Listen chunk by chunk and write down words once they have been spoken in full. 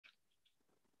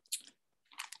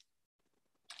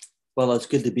Well, it's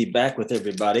good to be back with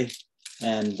everybody.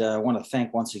 And I want to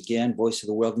thank once again Voice of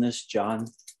the Wilderness, John,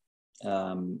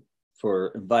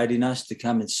 for inviting us to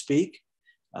come and speak.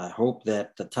 I hope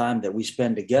that the time that we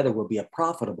spend together will be a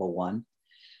profitable one.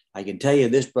 I can tell you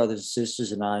this, brothers and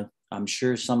sisters, and I'm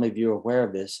sure some of you are aware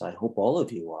of this. I hope all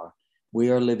of you are. We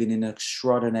are living in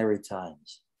extraordinary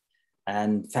times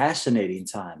and fascinating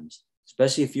times,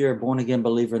 especially if you're a born-again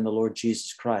believer in the Lord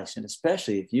Jesus Christ, and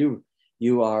especially if you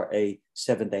are a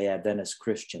Seventh-day Adventist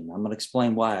Christian. I'm going to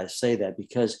explain why I say that,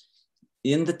 because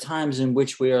in the times in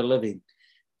which we are living,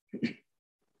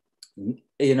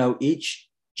 each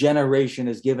generation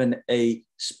is given a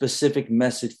specific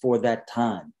message for that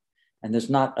time. And there's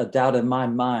not a doubt in my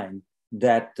mind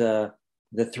that the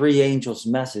three angels'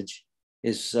 message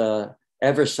is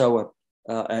ever so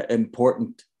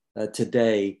important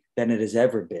today than it has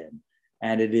ever been.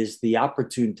 And it is the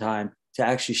opportune time to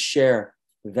actually share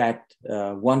that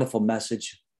wonderful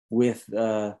message with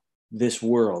this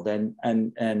world. And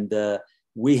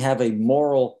we have a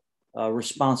moral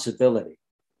responsibility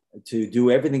to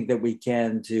do everything that we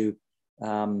can to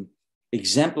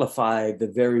exemplify the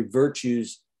very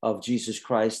virtues of Jesus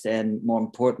Christ, and more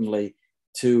importantly,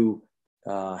 to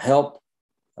help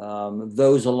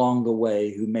those along the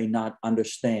way who may not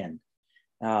understand.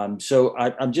 So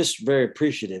I'm just very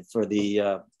appreciative for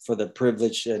the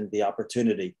privilege and the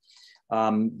opportunity.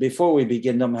 Before we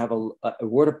begin, I'm going to have a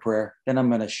word of prayer, then I'm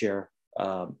going to share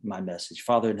my message.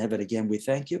 Father in heaven, again, we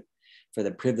thank you for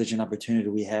the privilege and opportunity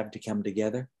we have to come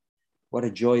together. What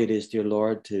a joy it is, dear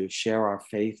Lord, to share our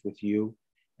faith with you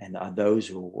and those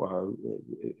who are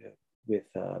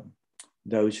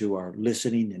those who are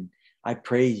listening. And I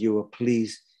pray you will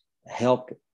please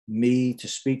help me to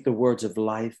speak the words of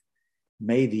life.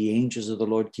 May the angels of the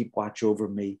Lord keep watch over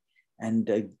me.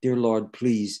 And dear Lord,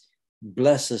 please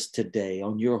bless us today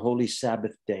on your holy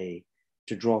Sabbath day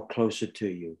to draw closer to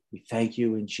you. We thank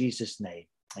you in Jesus' name.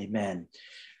 Amen.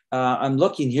 I'm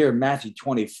looking here at Matthew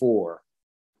 24.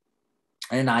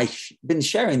 And I've been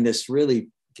sharing this really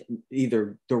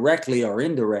either directly or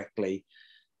indirectly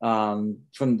from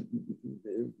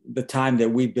the time that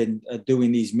we've been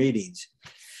doing these meetings.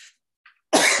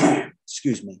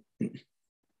 Excuse me.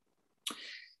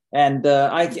 And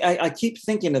I keep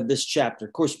thinking of this chapter.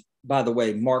 Of course, by the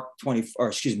way,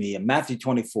 Matthew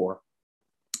 24,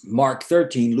 Mark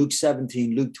 13, Luke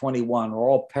 17, Luke 21 are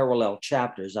all parallel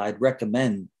chapters. I'd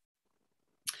recommend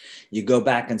you go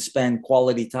back and spend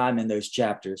quality time in those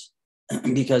chapters,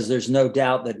 because there's no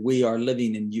doubt that we are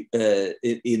living in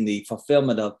the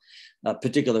fulfillment of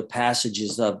particular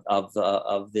passages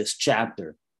of this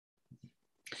chapter.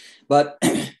 But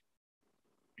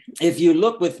if you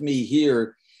look with me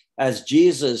here, as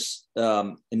Jesus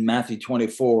in Matthew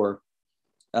 24,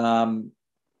 the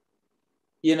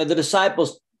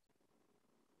disciples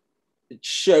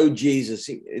showed Jesus.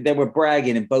 They were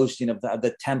bragging and boasting of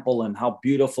the temple and how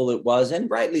beautiful it was.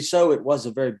 And rightly so, it was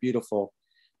a very beautiful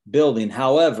building.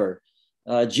 However,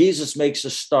 Jesus makes a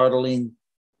startling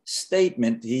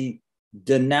statement. He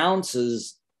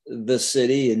denounces the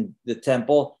city and the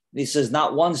temple. He says,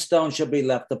 not one stone shall be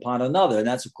left upon another. And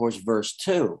that's, of course, verse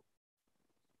 2.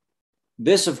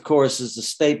 This, of course, is the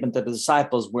statement that the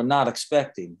disciples were not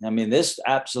expecting. I mean, this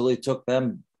absolutely took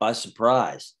them by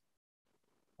surprise.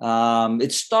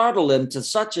 It startled them to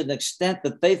such an extent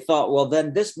that they thought, well,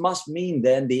 then this must mean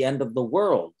then the end of the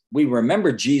world. We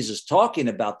remember Jesus talking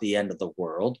about the end of the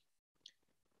world,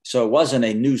 so it wasn't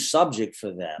a new subject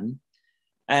for them.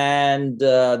 And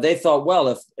they thought, well,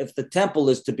 if the temple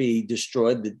is to be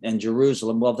destroyed in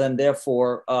Jerusalem, well, then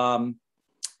therefore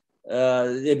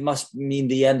it must mean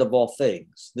the end of all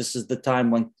things. This is the time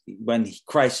when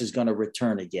Christ is going to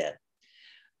return again.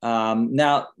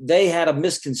 Now, they had a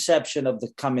misconception of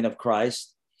the coming of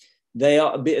Christ.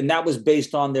 And that was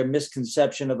based on their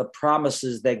misconception of the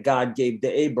promises that God gave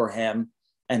to Abraham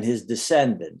and his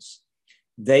descendants.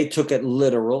 They took it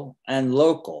literal and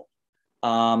local.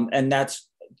 And that's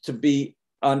to be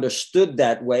understood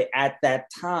that way at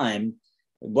that time.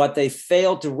 What they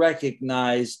failed to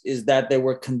recognize is that there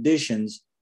were conditions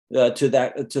to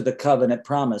the covenant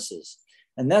promises.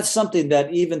 And that's something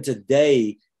that even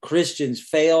today, Christians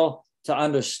fail to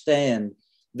understand,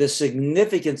 the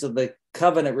significance of the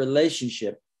covenant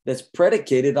relationship that's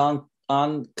predicated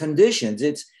on conditions.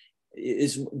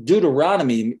 It's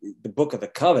Deuteronomy, the book of the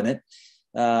covenant.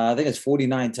 I think it's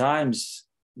 49 times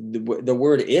the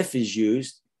word if is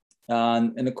used.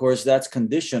 And of course, that's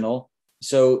conditional.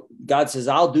 So God says,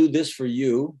 I'll do this for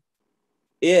you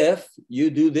if you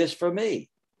do this for me.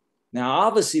 Now,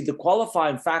 obviously, the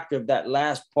qualifying factor of that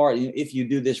last part, if you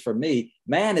do this for me,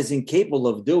 man is incapable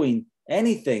of doing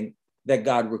anything that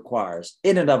God requires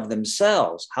in and of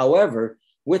themselves. However,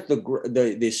 with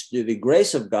the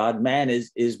grace of God, man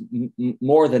is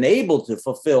more than able to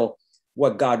fulfill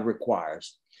what God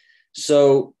requires.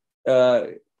 So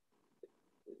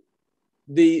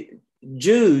the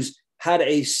Jews had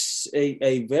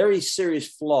a very serious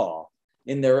flaw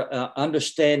in their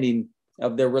understanding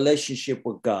of their relationship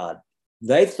with God.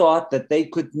 They thought that they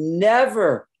could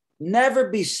never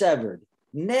be severed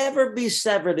in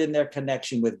their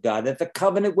connection with God, that the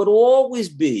covenant would always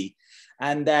be,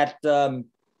 and that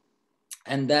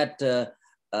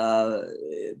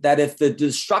if the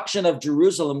destruction of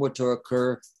Jerusalem were to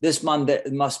occur, this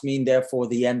must mean, therefore,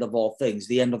 the end of all things,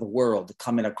 the end of the world, the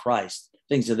coming of Christ,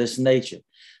 things of this nature.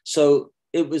 So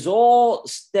it was all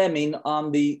stemming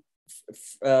on the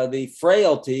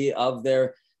frailty of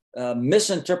their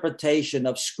misinterpretation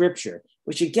of Scripture,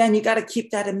 which, again, you got to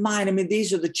keep that in mind. I mean,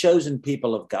 these are the chosen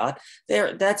people of God.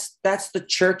 That's the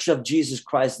church of Jesus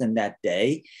Christ in that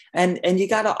day. And you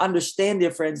got to understand,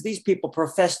 dear friends, these people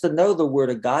profess to know the Word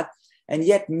of God, and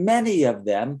yet many of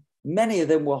them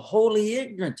were wholly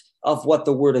ignorant of what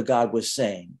the Word of God was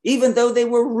saying. Even though they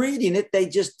were reading it, they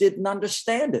just didn't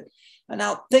understand it. And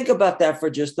now think about that for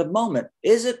just a moment.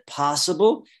 Is it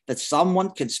possible that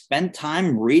someone can spend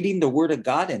time reading the Word of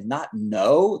God and not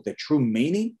know the true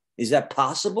meaning? Is that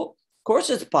possible? Of course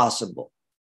it's possible.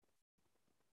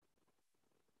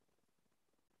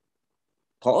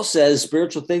 Paul says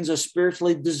spiritual things are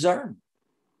spiritually discerned.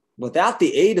 Without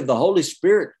the aid of the Holy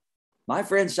Spirit, my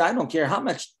friends, I don't care how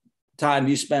much time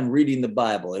you spend reading the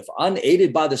Bible. If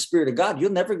unaided by the Spirit of God, you're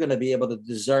never going to be able to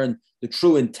discern the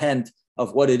true intent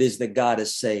of what it is that God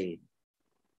is saying.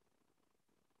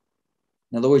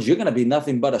 In other words, you're going to be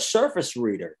nothing but a surface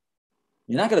reader.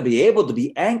 You're not going to be able to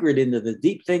be anchored into the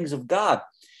deep things of God.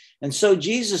 And so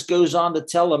Jesus goes on to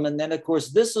tell them. And then, of course,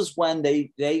 this is when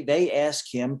they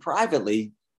ask him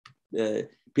privately,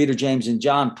 Peter, James, and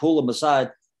John pull him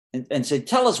aside and say,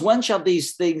 tell us, when shall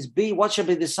these things be? What shall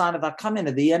be the sign of thy coming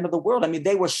at the end of the world? I mean,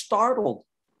 they were startled.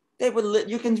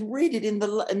 You can read it in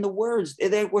the words.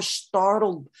 They were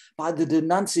startled by the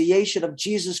denunciation of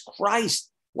Jesus Christ,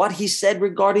 what he said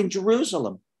regarding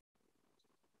Jerusalem.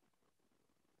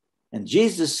 And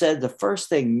Jesus said, the first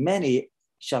thing, many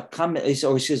shall come.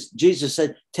 Jesus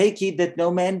said, take heed that no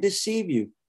man deceive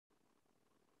you.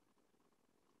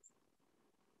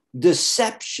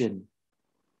 Deception.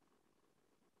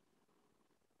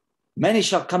 Many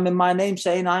shall come in my name,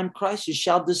 saying, I am Christ, and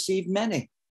shall deceive many.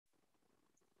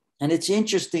 And it's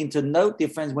interesting to note, dear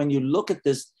friends, when you look at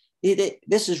this,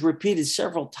 this is repeated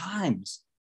several times.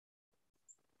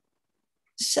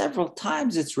 Several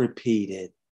times it's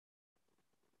repeated.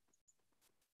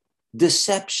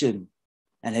 Deception.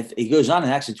 And if he goes on in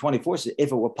Acts 24, says,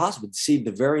 if it were possible, deceive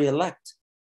the very elect.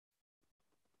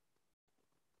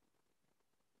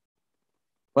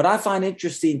 What I find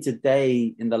interesting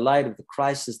today, in the light of the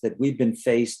crisis that we've been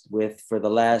faced with for the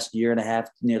last year and a half,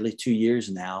 nearly 2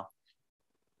 years now,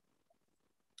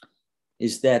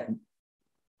 is that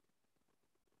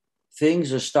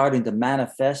things are starting to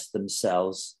manifest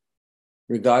themselves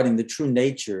regarding the true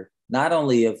nature, not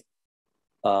only of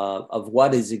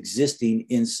what is existing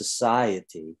in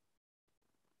society,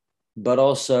 but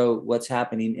also what's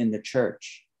happening in the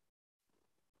church,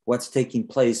 what's taking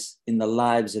place in the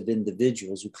lives of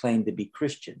individuals who claim to be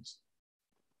Christians.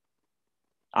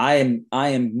 I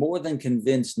am more than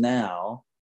convinced now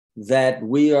that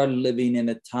we are living in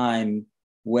a time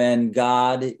when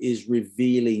God is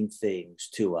revealing things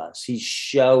to us. He's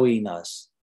showing us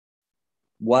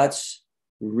what's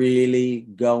really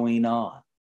going on.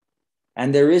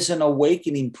 And there is an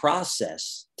awakening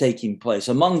process taking place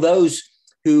among those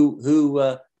who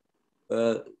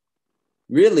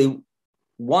really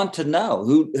want to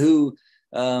know,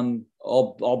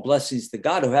 all blessings to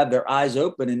God, who have their eyes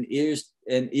open and ears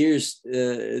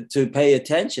to pay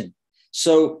attention.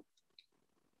 So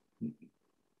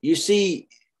you see,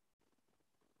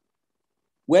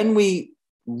 when we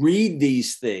read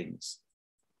these things,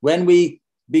 when we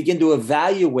begin to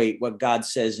evaluate what God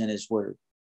says in his word,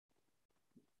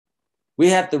 we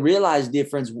have to realize, dear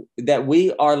friends, that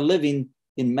we are living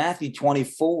in Matthew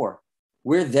 24.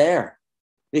 We're there,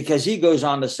 because he goes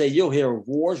on to say, you'll hear of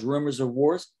wars, rumors of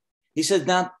wars. He says,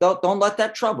 now don't let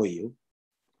that trouble you.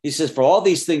 He says, for all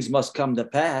these things must come to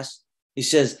pass. He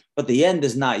says, but the end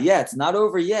is not yet. It's not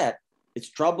over yet. It's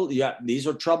trouble. Yeah, these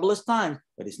are troublous times,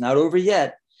 but it's not over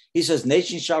yet. He says,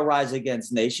 nation shall rise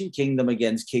against nation, kingdom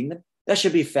against kingdom. There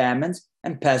should be famines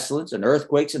and pestilence and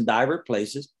earthquakes in divers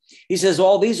places. He says,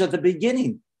 all these are the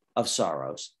beginning of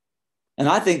sorrows. And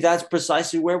I think that's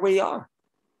precisely where we are.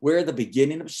 We're at the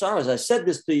beginning of sorrows. I said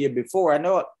this to you before. I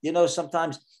know,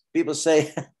 sometimes People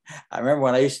say, I remember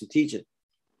when I used to teach at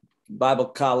Bible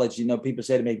college, people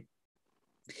say to me,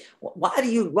 why do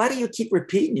you keep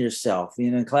repeating yourself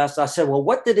in class? I said, well,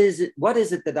 what is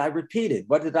it that I repeated?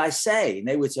 What did I say? And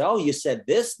they would say, oh, you said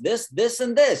this,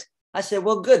 and this. I said,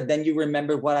 well, good. Then you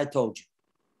remember what I told you.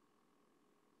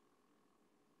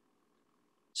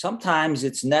 Sometimes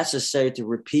it's necessary to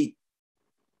repeat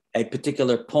a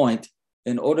particular point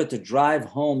in order to drive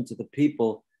home to the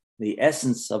people the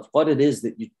essence of what it is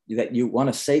that you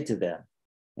want to say to them.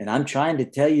 And I'm trying to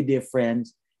tell you, dear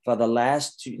friends, for the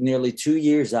last nearly 2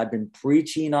 years, I've been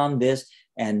preaching on this,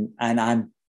 and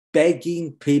I'm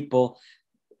begging people,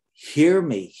 hear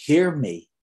me.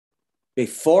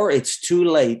 Before it's too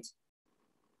late,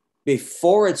 you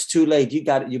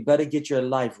better get your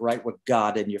life right with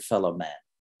God and your fellow man.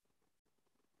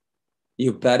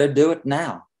 You better do it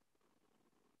now.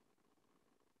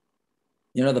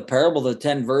 The parable of the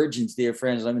 10 virgins, dear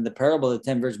friends, the parable of the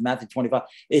 10 virgins, Matthew 25,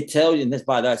 it tells you, and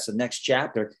that's the next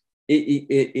chapter.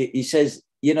 He says,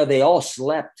 they all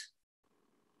slept.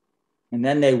 And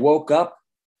then they woke up.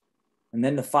 And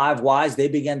then the 5 wise, they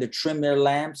began to trim their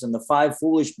lamps. And the 5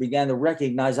 foolish began to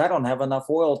recognize, I don't have enough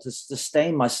oil to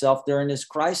sustain myself during this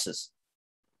crisis.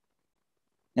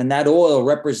 And that oil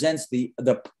represents the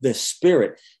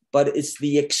Spirit. But it's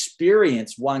the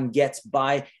experience one gets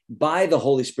by the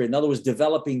Holy Spirit. In other words,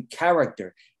 developing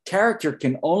character. Character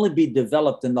can only be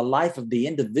developed in the life of the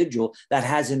individual that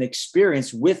has an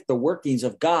experience with the workings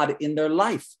of God in their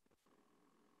life.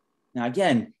 Now,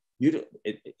 again,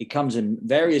 it comes in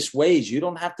various ways. You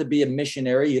don't have to be a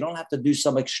missionary. You don't have to do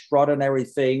some extraordinary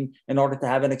thing in order to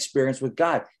have an experience with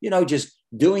God. Just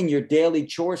doing your daily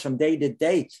chores from day to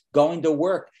day, going to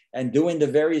work and doing the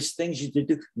various things you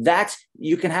do.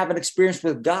 You can have an experience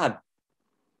with God.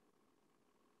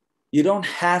 You don't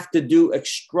have to do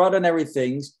extraordinary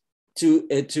things to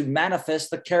manifest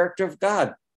the character of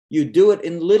God. You do it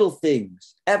in little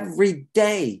things every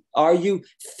day. Are you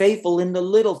faithful in the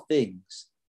little things?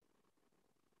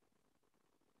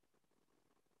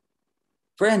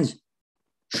 Friends,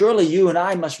 surely you and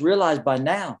I must realize by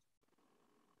now,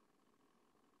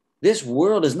 this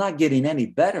world is not getting any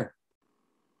better.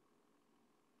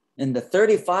 In the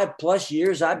 35 plus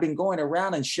years I've been going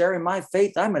around and sharing my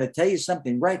faith, I'm going to tell you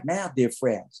something right now, dear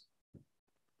friends.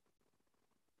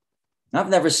 I've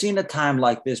never seen a time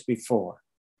like this before.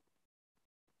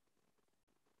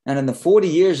 And in the 40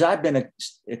 years I've been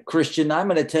a Christian, I'm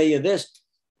going to tell you this,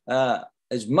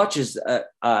 as much as,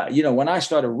 when I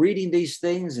started reading these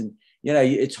things and,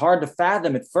 it's hard to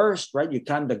fathom at first, right? You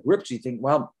come to grips, you think,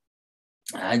 well,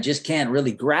 I just can't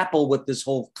really grapple with this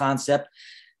whole concept.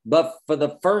 But for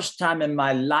the first time in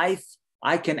my life,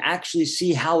 I can actually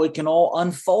see how it can all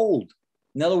unfold.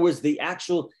 In other words, the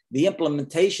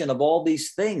implementation of all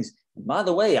these things. And by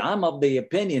the way, I'm of the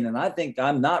opinion, and I think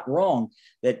I'm not wrong,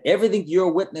 that everything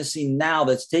you're witnessing now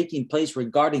that's taking place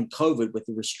regarding COVID with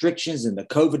the restrictions and the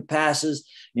COVID passes,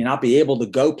 you not be able to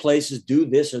go places, do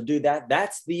this or do that.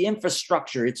 That's the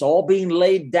infrastructure. It's all being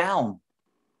laid down.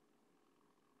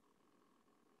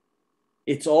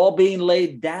 It's all being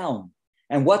laid down.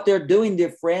 And what they're doing,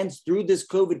 dear friends, through this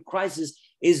COVID crisis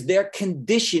is they're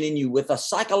conditioning you with a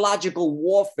psychological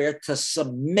warfare to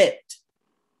submit,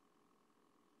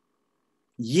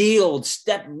 yield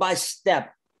step by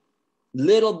step,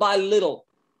 little by little.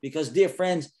 Because, dear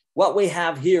friends, what we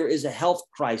have here is a health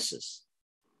crisis.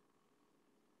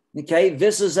 Okay,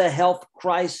 this is a health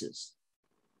crisis.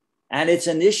 And it's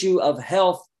an issue of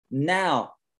health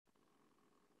now.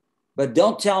 But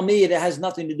don't tell me it has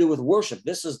nothing to do with worship.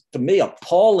 This is, to me,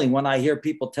 appalling when I hear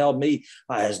people tell me it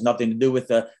has nothing to do with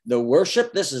the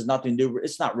worship. This is nothing to do,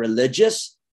 it's not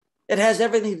religious. It has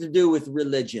everything to do with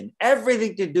religion,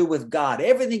 everything to do with God,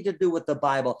 everything to do with the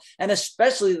Bible, and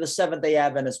especially the Seventh-day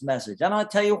Adventist message. And I'll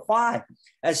tell you why.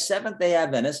 As Seventh-day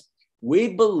Adventists, we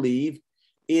believe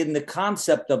in the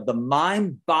concept of the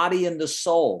mind, body, and the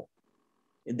soul,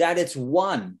 that it's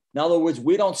one. In other words,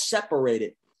 we don't separate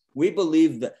it. We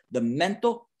believe that the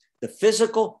mental, the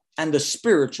physical, and the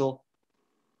spiritual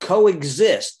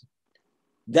coexist,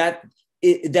 that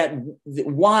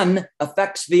one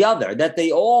affects the other, that they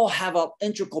all have an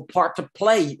integral part to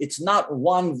play. It's not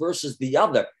one versus the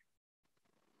other.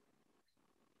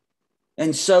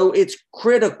 And so it's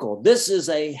critical. This is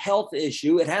a health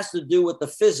issue. It has to do with the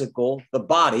physical, the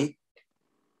body,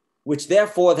 which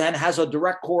therefore then has a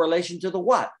direct correlation to the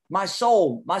what? My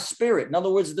soul, my spirit. In other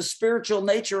words, the spiritual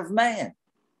nature of man.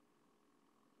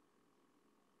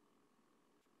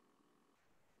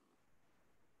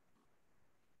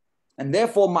 And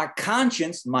therefore, my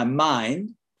conscience, my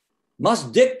mind,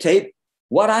 must dictate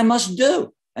what I must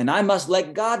do. And I must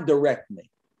let God direct me.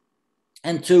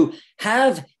 And to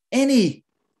have any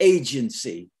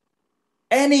agency,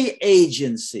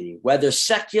 whether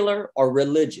secular or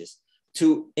religious,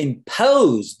 to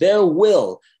impose their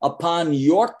will upon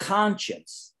your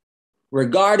conscience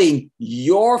regarding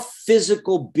your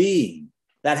physical being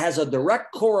that has a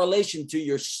direct correlation to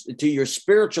your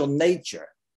spiritual nature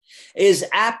is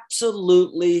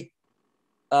absolutely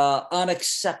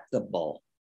unacceptable.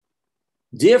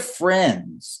 Dear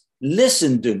friends,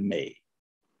 listen to me.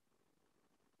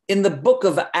 In the book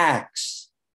of Acts,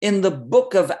 the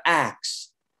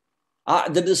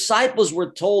disciples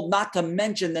were told not to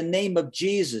mention the name of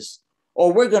Jesus,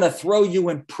 or we're going to throw you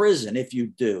in prison if you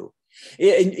do.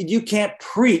 You can't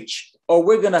preach, or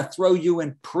we're going to throw you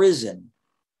in prison.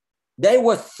 They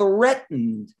were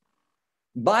threatened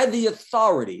by the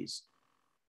authorities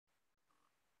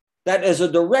that is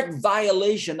a direct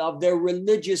violation of their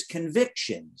religious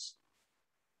convictions.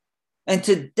 And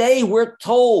today we're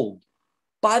told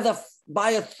by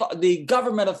the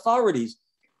government authorities,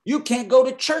 you can't go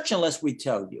to church unless we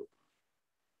tell you.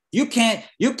 You can't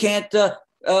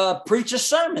preach a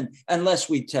sermon unless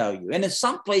we tell you. And in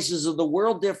some places of the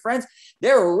world, dear friends,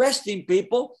 they're arresting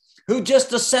people who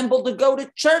just assembled to go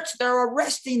to church. They're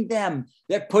arresting them.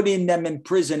 They're putting them in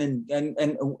prison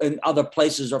and other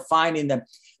places, or finding them.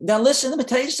 Now, listen, let me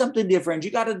tell you something, dear friends.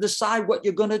 You got to decide what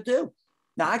you're going to do.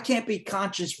 Now, I can't be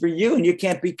conscious for you, and you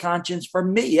can't be conscious for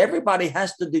me. Everybody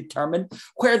has to determine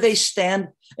where they stand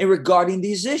regarding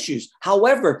these issues.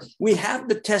 However, we have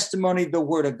the testimony of the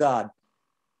Word of God.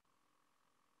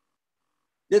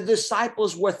 The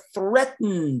disciples were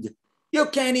threatened. You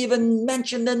can't even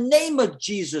mention the name of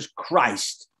Jesus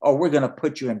Christ, or we're going to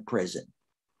put you in prison.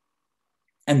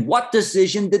 And what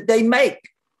decision did they make?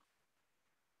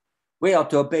 We ought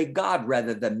to obey God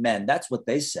rather than men. That's what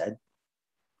they said.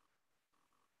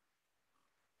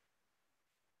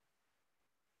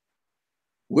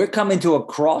 We're coming to a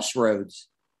crossroads.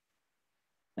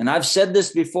 And I've said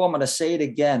this before, I'm going to say it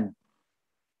again.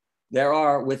 There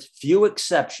are, with few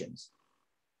exceptions,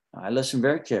 I listen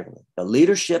very carefully, the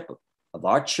leadership of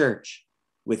our church,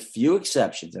 with few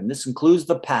exceptions, and this includes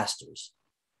the pastors,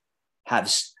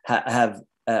 have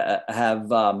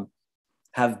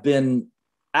been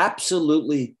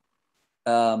absolutely,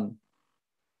 they're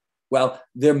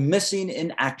missing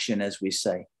in action, as we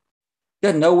say.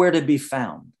 They're nowhere to be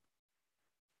found.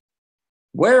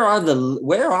 Where are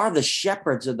the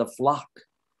shepherds of the flock?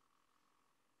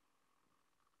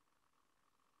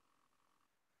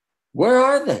 Where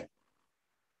are they?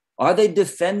 Are they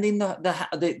defending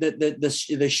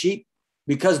the sheep?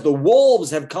 Because the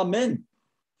wolves have come in.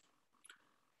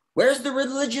 Where's the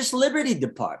religious liberty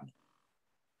department?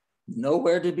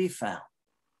 Nowhere to be found.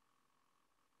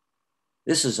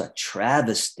 This is a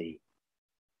travesty,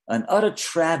 an utter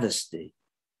travesty.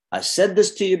 I said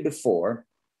this to you before,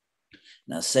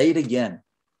 and I'll say it again.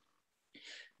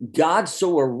 God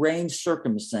so arranged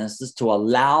circumstances to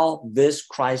allow this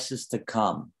crisis to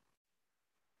come.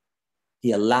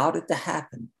 He allowed it to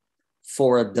happen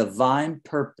for a divine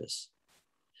purpose.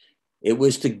 It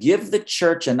was to give the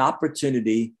church an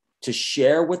opportunity to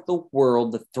share with the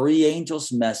world the three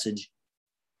angels' message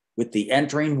with the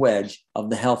entering wedge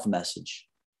of the health message,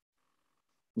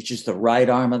 which is the right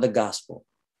arm of the gospel.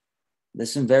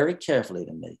 Listen very carefully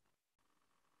to me.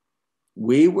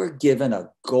 We were given a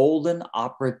golden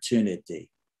opportunity.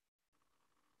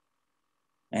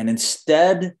 And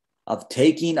instead of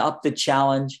taking up the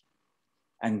challenge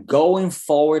and going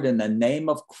forward in the name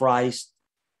of Christ,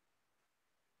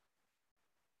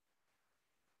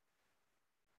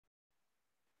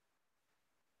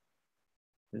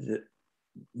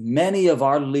 many of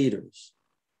our leaders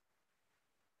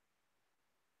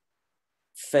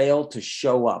fail to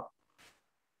show up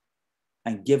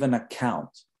and give an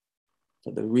account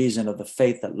for the reason of the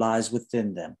faith that lies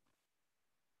within them.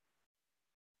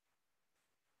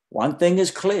 One thing is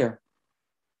clear.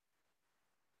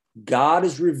 God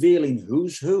is revealing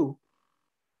who's who.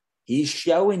 He's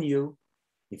showing you.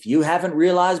 If you haven't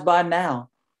realized by now,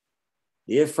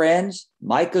 dear friends,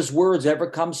 Micah's words ever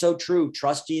come so true.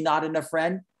 Trust ye not in a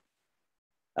friend.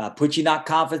 Put ye not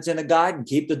confidence in a guide, and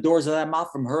keep the doors of thy mouth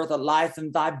from her that lieth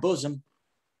in thy bosom.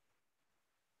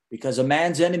 Because a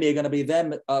man's enemy are going to be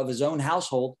them of his own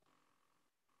household.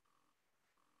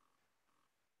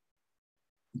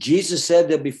 Jesus said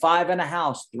there'll be 5 in a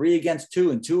house, 3 against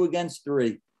 2 and 2 against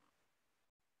 3.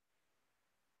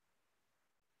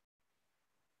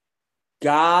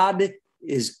 God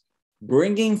is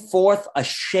bringing forth a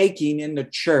shaking in the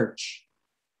church.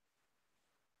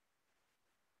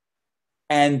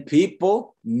 And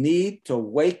people need to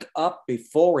wake up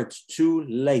before it's too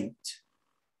late.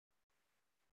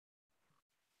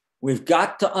 We've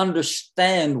got to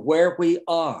understand where we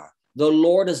are. The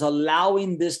Lord is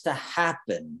allowing this to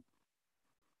happen.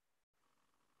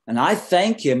 And I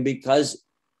thank him because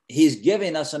he's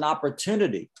giving us an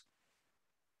opportunity.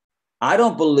 I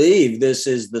don't believe this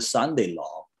is the Sunday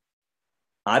law.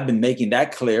 I've been making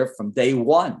that clear from day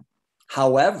one.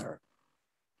 However,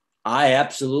 I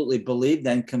absolutely believed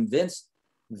and convinced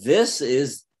this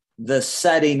is the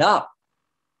setting up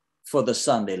for the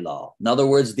Sunday law. In other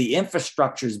words, the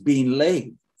infrastructure is being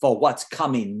laid for what's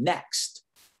coming next.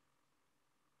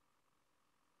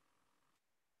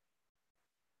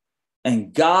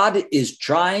 And God is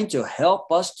trying to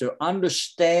help us to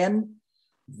understand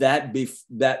that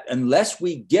unless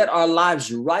we get our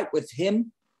lives right with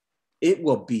him, it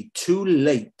will be too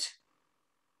late.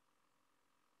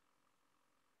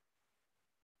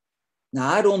 Now,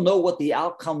 I don't know what the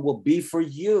outcome will be for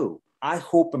you. I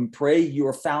hope and pray you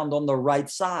are found on the right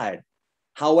side.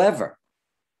 However,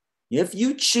 if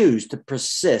you choose to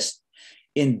persist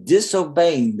in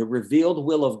disobeying the revealed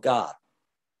will of God,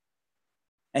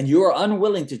 and you are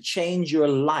unwilling to change your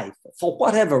life for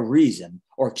whatever reason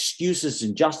or excuses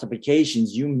and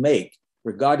justifications you make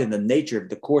regarding the nature of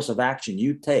the course of action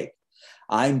you take,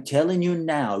 I'm telling you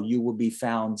now, you will be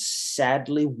found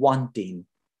sadly wanting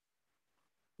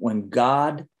when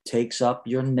God takes up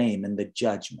your name in the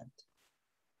judgment.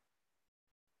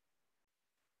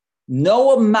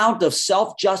 No amount of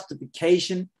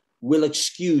self-justification will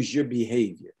excuse your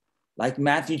behavior. Like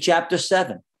Matthew chapter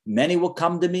 7, many will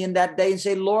come to me in that day and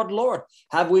say, Lord, Lord,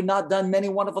 have we not done many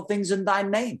wonderful things in thy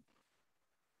name?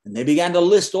 And they began to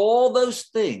list all those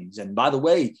things. And by the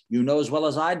way, you know as well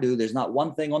as I do, there's not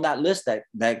one thing on that list that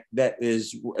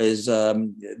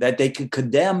they could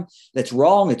condemn that's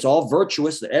wrong. It's all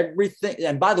virtuous. Everything.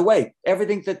 And by the way,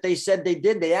 everything that they said they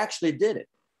did, they actually did it.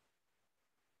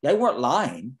 They weren't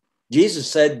lying.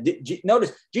 Jesus said,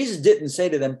 notice, Jesus didn't say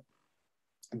to them,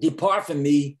 depart from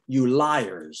me, you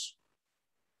liars.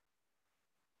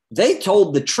 They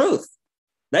told the truth.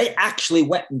 They actually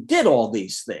went and did all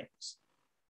these things.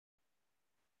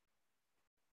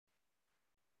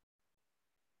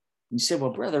 You said,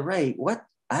 well, Brother Ray, what?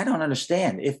 I don't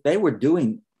understand. If they were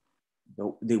doing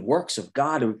the works of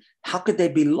God, how could they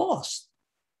be lost?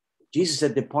 Jesus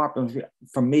said, depart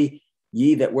from me,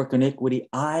 ye that work iniquity.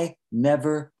 I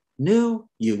never knew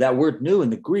you. That word "knew" in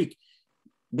the Greek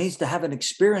means to have an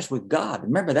experience with God.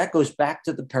 Remember, that goes back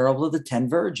to the parable of the 10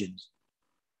 virgins.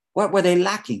 What were they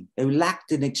lacking? They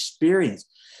lacked an experience.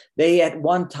 They at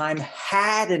one time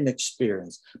had an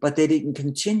experience, but they didn't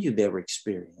continue their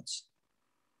experience.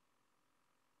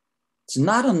 It's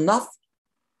not enough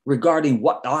regarding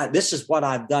this is what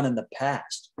I've done in the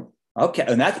past. Okay,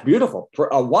 and that's beautiful,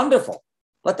 wonderful,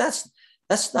 but that's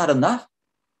not enough.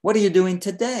 What are you doing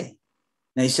today?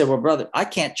 And he said, well, brother, I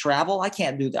can't travel. I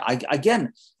can't do that.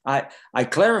 I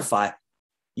clarify.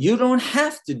 You don't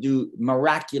have to do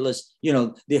miraculous,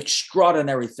 the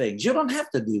extraordinary things. You don't have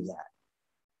to do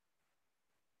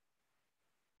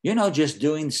that. Just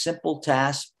doing simple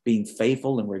tasks, being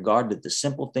faithful in regard to the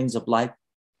simple things of life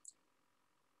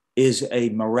is a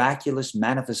miraculous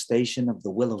manifestation of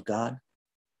the will of God.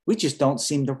 We just don't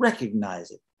seem to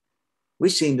recognize it. We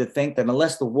seem to think that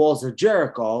unless the walls of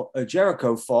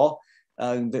Jericho fall,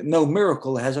 that no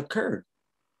miracle has occurred.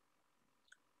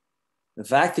 The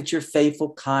fact that you're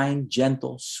faithful, kind,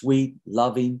 gentle, sweet,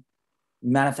 loving,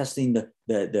 manifesting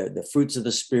the fruits of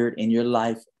the Spirit in your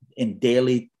life in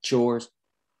daily chores,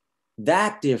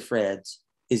 that, dear friends,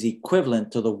 is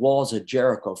equivalent to the walls of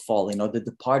Jericho falling or the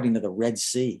departing of the Red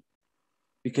Sea,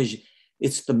 because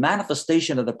it's the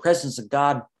manifestation of the presence of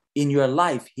God in your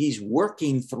life. He's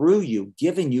working through you,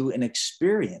 giving you an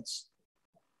experience.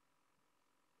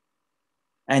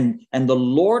 And the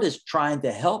Lord is trying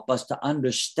to help us to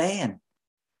understand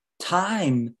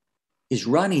time is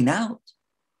running out.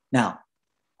 Now,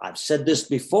 I've said this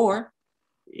before.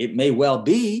 It may well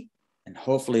be, and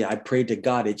hopefully I pray to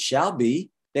God it shall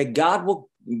be, that God will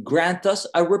grant us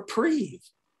a reprieve.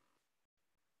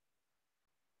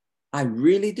 I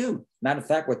really do. Matter of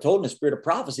fact, we're told in the spirit of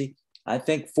prophecy, I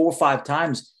think 4 or 5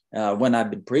 times when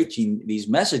I've been preaching these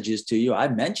messages to you, I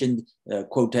mentioned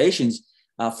quotations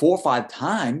 4 or 5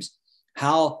 times,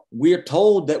 how we're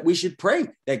told that we should pray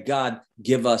that God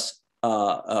give us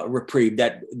a reprieve,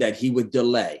 that he would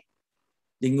delay,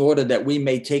 in order that we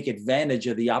may take advantage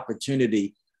of the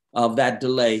opportunity of that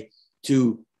delay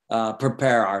to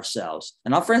prepare ourselves.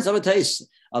 And our friends, I would tell you,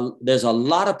 there's a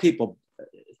lot of people,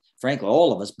 frankly,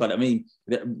 all of us, but I mean,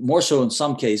 more so in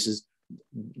some cases,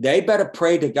 they better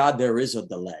pray to God there is a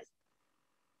delay.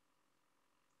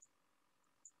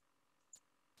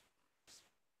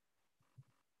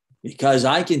 Because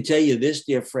I can tell you this,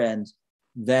 dear friends,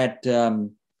 that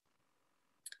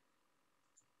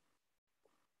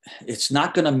it's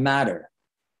not going to matter.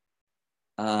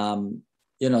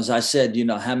 As I said,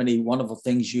 how many wonderful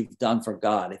things you've done for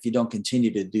God if you don't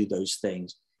continue to do those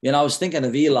things. I was thinking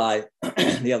of Eli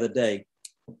the other day.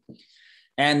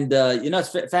 And,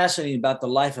 it's fascinating about the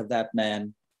life of that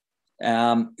man.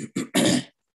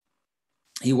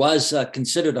 He was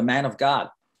considered a man of God.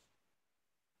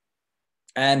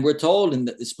 And we're told in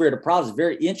the spirit of prophecy,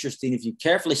 very interesting, if you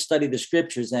carefully study the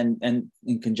scriptures and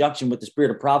in conjunction with the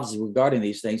spirit of prophecy regarding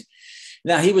these things.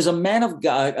 Now, he was a man of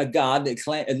God,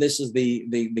 and this is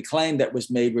the claim that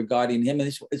was made regarding him.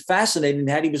 And it's fascinating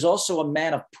that he was also a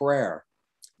man of prayer.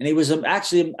 And he was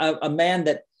actually a man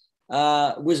that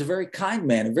was a very kind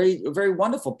man, a very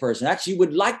wonderful person. Actually, you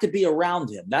would like to be around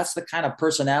him. That's the kind of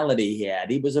personality he had.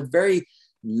 He was a very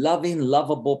loving,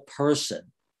 lovable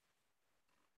person.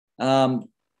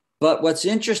 But what's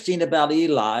interesting about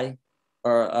Eli,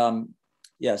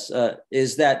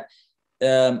 is that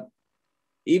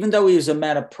even though he was a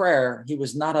man of prayer, he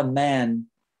was not a man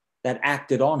that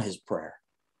acted on his prayer.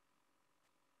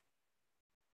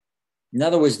 In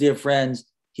other words, dear friends,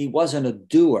 he wasn't a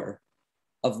doer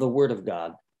of the word of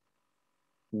God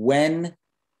when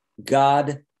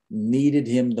God needed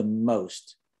him the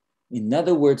most. In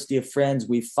other words, dear friends,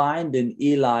 we find in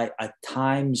Eli a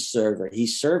time server. He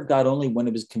served God only when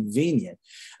it was convenient.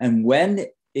 And when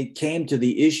it came to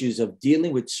the issues of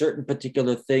dealing with certain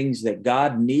particular things that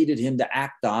God needed him to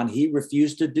act on, he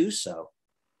refused to do so.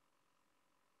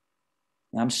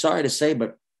 And I'm sorry to say,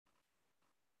 but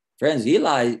friends,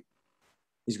 Eli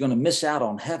is going to miss out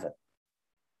on heaven.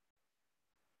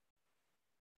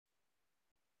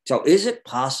 So is it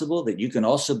possible that you can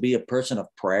also be a person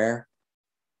of prayer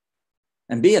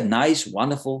and be a nice,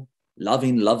 wonderful,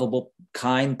 loving, lovable,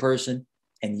 kind person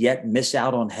and yet miss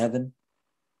out on heaven?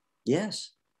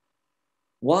 Yes.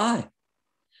 Why?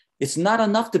 It's not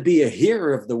enough to be a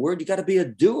hearer of the word. You got to be a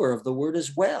doer of the word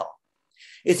as well.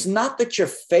 It's not that your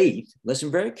faith,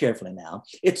 listen very carefully now,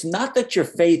 it's not that your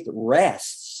faith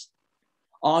rests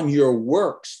on your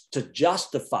works to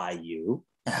justify you.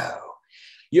 No.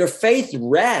 Your faith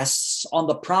rests on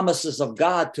the promises of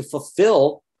God to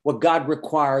fulfill what God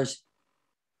requires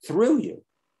through you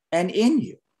and in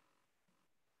you.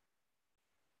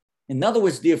 In other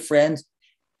words, dear friends,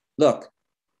 look,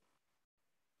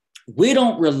 we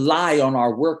don't rely on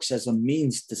our works as a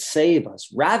means to save us.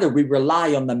 Rather, we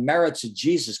rely on the merits of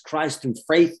Jesus Christ through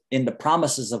faith in the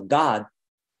promises of God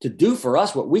to do for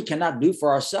us what we cannot do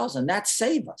for ourselves, and that's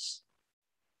save us.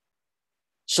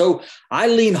 So I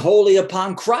lean wholly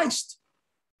upon Christ.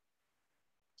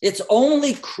 It's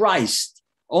only Christ,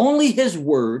 only his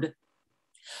word,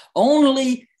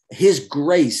 only his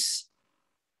grace,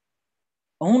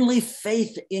 only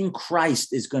faith in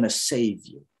Christ is going to save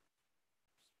you.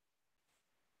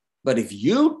 But if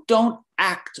you don't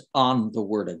act on the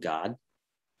word of God,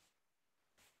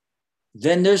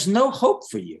 then there's no hope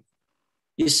for you.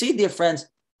 You see, dear friends,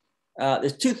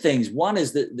 there's two things. One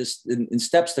is that this in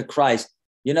steps to Christ.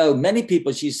 Many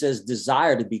people, she says,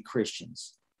 desire to be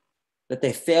Christians, but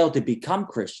they fail to become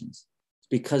Christians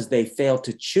because they fail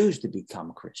to choose to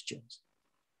become Christians.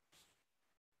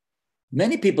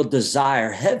 Many people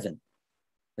desire heaven,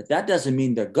 but that doesn't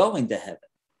mean they're going to heaven.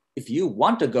 If you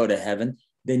want to go to heaven,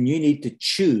 then you need to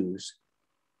choose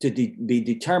to be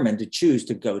determined to choose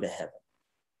to go to heaven.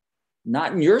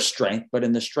 Not in your strength, but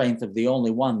in the strength of the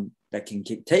only one that can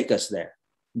take us there,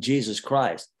 Jesus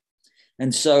Christ.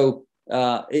 And so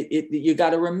you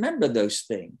got to remember those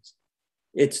things.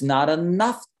 It's not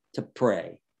enough to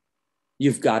pray.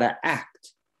 You've got to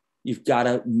act. You've got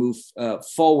to move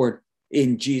forward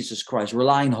in Jesus Christ,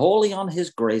 relying wholly on his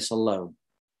grace alone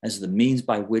as the means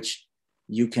by which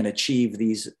you can achieve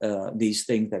these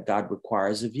things that God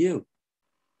requires of you.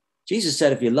 Jesus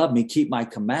said, if you love me, keep my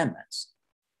commandments.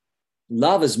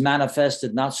 Love is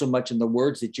manifested not so much in the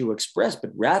words that you express,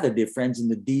 but rather, dear friends, in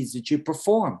the deeds that you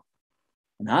perform.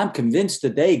 And I'm convinced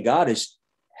today God is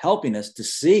helping us to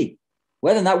see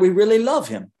whether or not we really love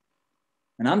him.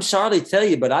 And I'm sorry to tell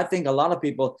you, but I think a lot of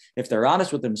people, if they're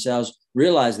honest with themselves,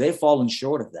 realize they've fallen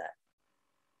short of that.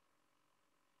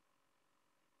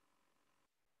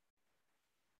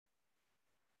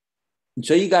 And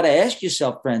so you got to ask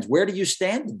yourself, friends, where do you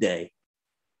stand today?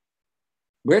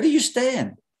 Where do you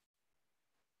stand?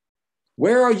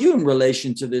 Where are you in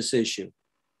relation to this issue?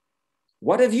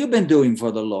 What have you been doing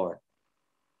for the Lord?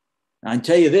 And I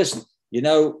tell you this,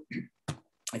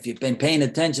 if you've been paying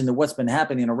attention to what's been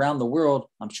happening around the world,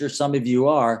 I'm sure some of you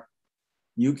are,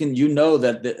 you know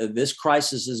that this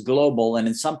crisis is global, and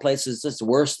in some places it's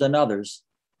worse than others.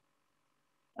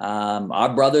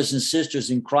 Our brothers and sisters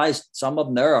in Christ, some of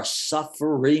them there are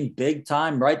suffering big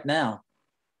time right now.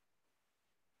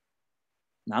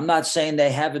 I'm not saying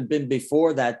they haven't been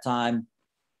before that time,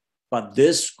 but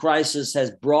this crisis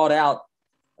has brought out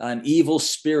an evil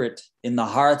spirit in the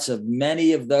hearts of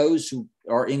many of those who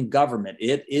are in government.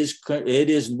 It is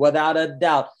without a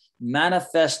doubt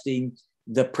manifesting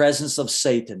the presence of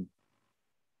Satan.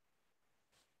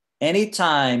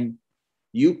 Anytime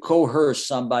you coerce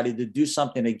somebody to do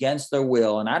something against their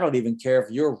will, and I don't even care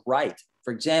if you're right.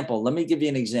 For example, let me give you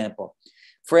an example.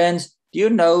 Friends, do you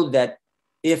know that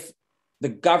if the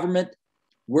government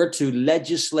were to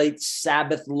legislate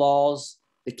Sabbath laws,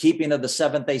 the keeping of the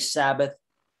seventh-day Sabbath,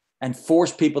 and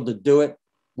force people to do it,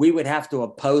 we would have to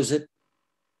oppose it?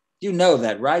 You know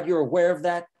that, right? You're aware of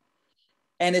that?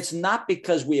 And it's not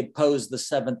because we oppose the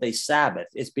seventh-day Sabbath.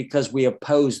 It's because we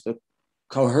oppose the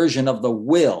coercion of the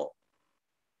will,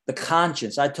 the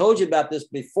conscience. I told you about this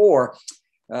before.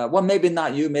 Well, maybe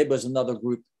not you. Maybe it was another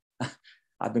group.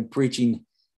 I've been preaching.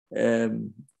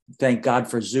 Thank God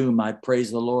for Zoom. I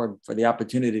praise the Lord for the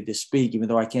opportunity to speak, even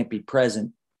though I can't be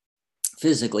present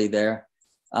physically there.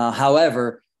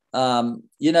 However, when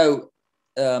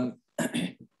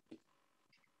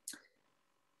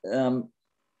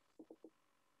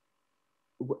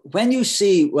you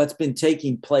see what's been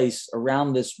taking place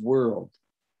around this world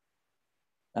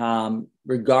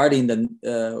regarding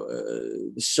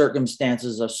the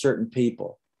circumstances of certain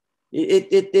people,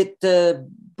 it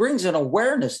brings an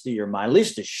awareness to your mind. At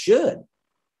least it should.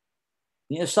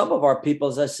 Some of our people,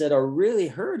 as I said, are really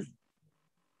hurting,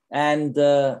 and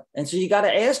so you got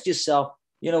to ask yourself,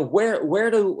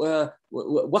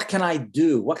 what can I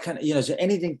do? Is there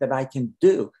anything that I can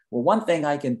do? Well, one thing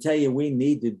I can tell you, we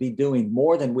need to be doing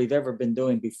more than we've ever been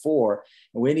doing before,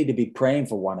 and we need to be praying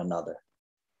for one another.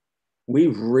 We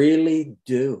really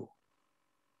do.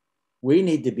 We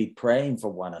need to be praying for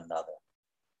one another.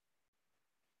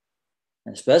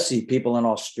 And especially people in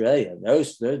Australia,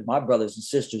 those my brothers and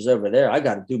sisters over there. I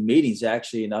got to do meetings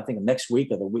actually, and I think next week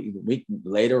or the week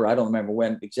later, I don't remember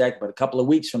when exactly, but a couple of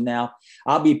weeks from now,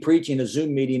 I'll be preaching a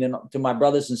Zoom meeting to my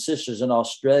brothers and sisters in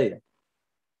Australia.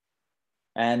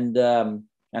 And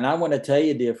I want to tell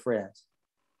you, dear friends,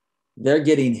 they're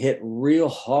getting hit real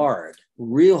hard.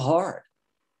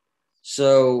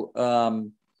 So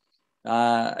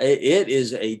it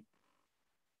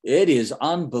is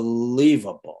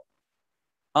unbelievable.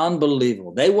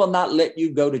 Unbelievable. They will not let you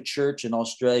go to church in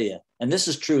Australia. And this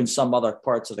is true in some other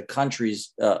parts of the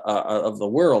countries of the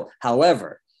world.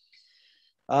 However,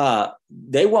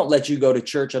 they won't let you go to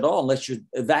church at all unless you're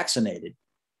vaccinated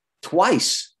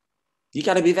twice. You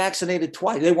got to be vaccinated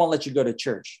twice. They won't let you go to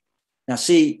church. Now,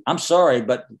 see, I'm sorry,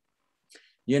 but,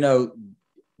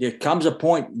 there comes a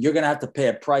point you're going to have to pay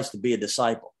a price to be a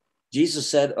disciple. Jesus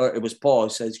said, or it was Paul who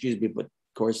said, excuse me, but of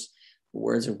course,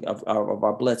 words of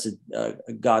our blessed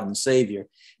God and Savior.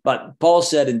 But Paul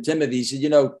said in Timothy, he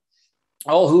said,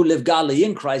 all who live godly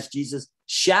in Christ Jesus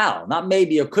shall, not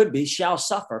maybe or could be, shall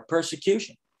suffer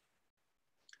persecution.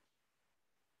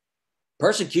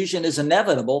 Persecution is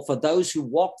inevitable for those who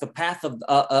walk the path of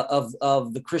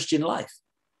the Christian life.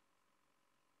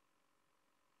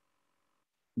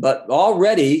 But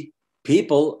already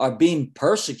people are being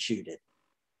persecuted.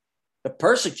 The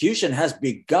persecution has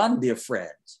begun, dear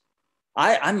friends.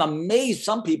 I'm amazed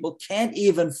some people can't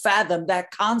even fathom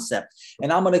that concept.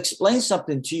 And I'm going to explain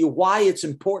something to you why it's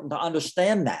important to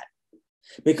understand that.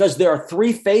 Because there are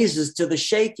three phases to the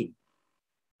shaking.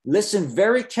 Listen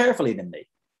very carefully to me.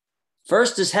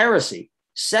 First is heresy.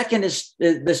 Second is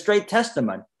the straight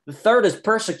testament. The third is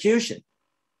persecution.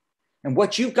 And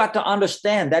what you've got to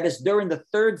understand, that is during the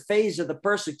third phase of the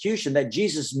persecution that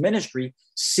Jesus' ministry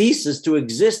ceases to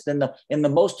exist in the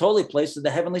most holy place of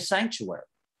the heavenly sanctuary.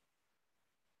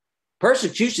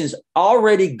 Persecution is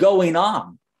already going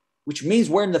on, which means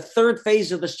we're in the third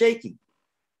phase of the shaking,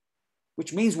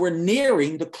 which means we're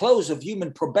nearing the close of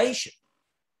human probation.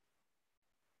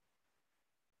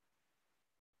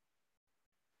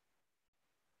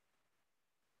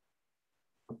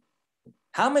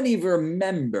 How many of you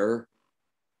remember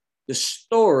the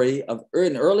story of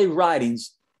in early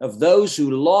writings of those who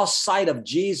lost sight of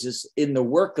Jesus in the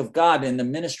work of God, in the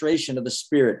ministration of the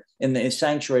Spirit, in the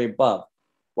sanctuary above?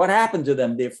 What happened to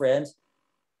them, dear friends?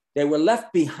 They were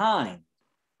left behind.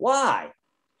 Why?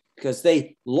 Because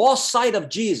they lost sight of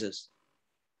Jesus.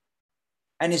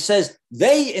 And it says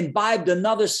they imbibed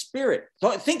another spirit,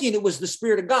 thinking it was the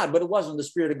Spirit of God, but it wasn't the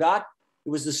Spirit of God. It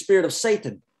was the spirit of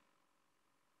Satan.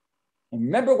 And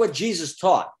remember what Jesus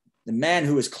taught. The man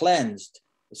who was cleansed,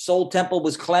 the soul temple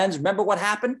was cleansed. Remember what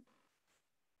happened?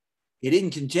 He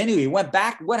didn't continue. He went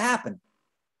back. What happened?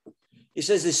 It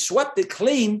says they swept it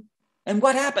clean. And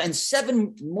what happened? And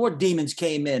 7 more demons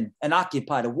came in and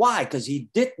occupied it. Why? Because he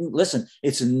didn't listen.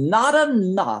 It's not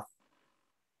enough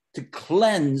to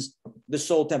cleanse the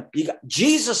soul temple.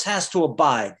 Jesus has to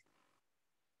abide.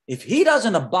 If he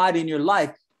doesn't abide in your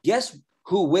life, guess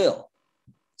who will?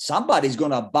 Somebody's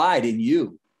going to abide in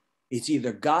you. It's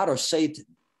either God or Satan.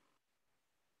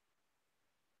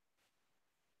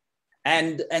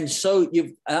 And so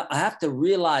I have to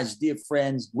realize, dear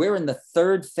friends, we're in the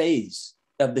 3rd phase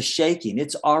of the shaking.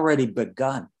 It's already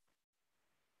begun.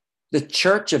 The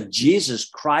church of Jesus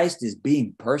Christ is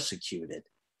being persecuted.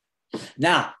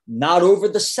 Now, not over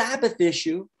the Sabbath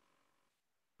issue.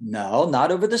 No,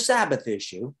 not over the Sabbath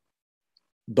issue,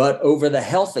 but over the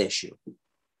health issue.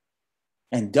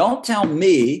 And don't tell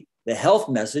me the health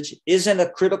message isn't a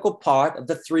critical part of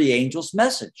the 3 angels'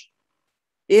 message.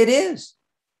 It is.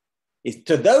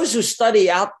 To those who study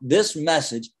out this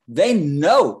message, they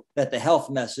know that the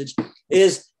health message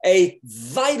is a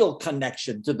vital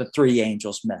connection to the 3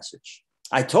 angels' message.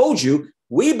 I told you,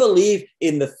 we believe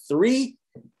in the 3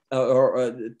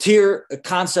 tier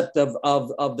concept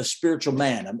of the spiritual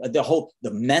man,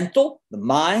 the mental, the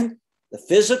mind, the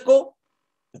physical,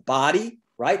 the body,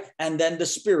 right? And then the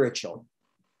spiritual.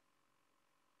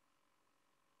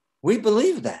 We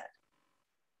believe that.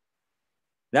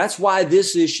 That's why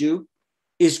this issue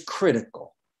is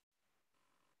critical.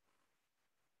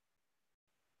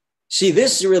 See,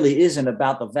 this really isn't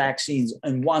about the vaccines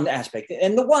in one aspect.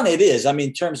 And the one it is, I mean,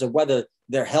 in terms of whether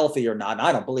they're healthy or not,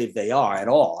 I don't believe they are at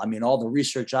all. I mean, all the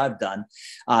research I've done,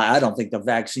 I don't think the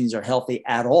vaccines are healthy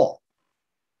at all.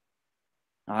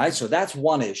 All right, so that's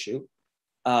one issue.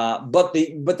 But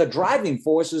the driving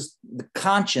force is the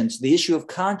conscience, the issue of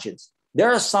conscience.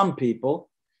 There are some people,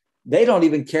 they don't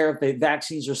even care if the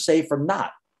vaccines are safe or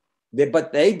not.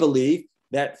 But they believe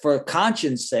that for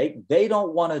conscience sake, they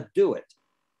don't want to do it.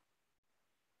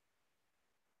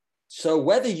 So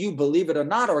whether you believe it or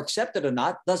not, or accept it or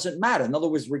not, doesn't matter. In other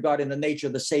words, regarding the nature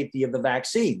of the safety of the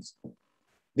vaccines,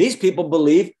 these people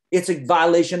believe it's a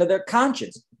violation of their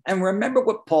conscience. And remember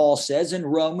what Paul says in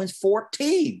Romans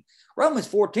 14. Romans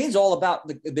 14 is all about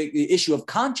the issue of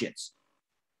conscience.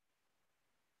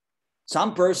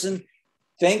 Some person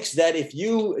thinks that if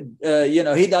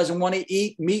he doesn't want to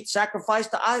eat meat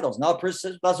sacrificed to idols. No,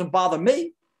 person doesn't bother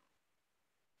me.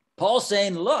 Paul's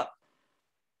saying, look,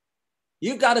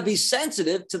 you got to be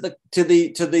sensitive to the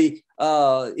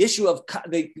issue of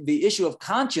the issue of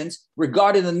conscience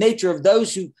regarding the nature of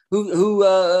those who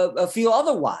feel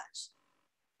otherwise.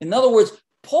 In other words,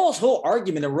 Paul's whole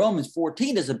argument in Romans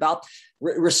 14 is about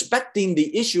respecting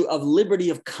the issue of liberty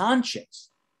of conscience.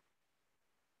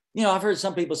 You know, I've heard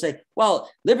some people say, well,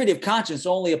 liberty of conscience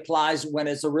only applies when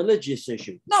it's a religious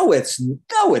issue. No,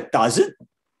 it doesn't.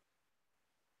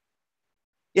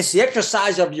 It's the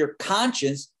exercise of your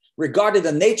conscience regarding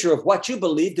the nature of what you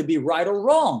believe to be right or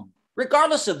wrong,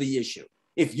 regardless of the issue.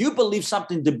 If you believe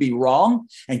something to be wrong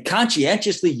and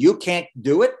conscientiously you can't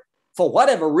do it for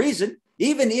whatever reason,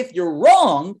 even if you're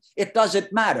wrong, it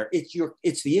doesn't matter.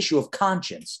 It's the issue of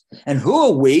conscience. And who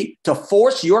are we to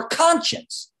force your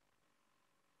conscience?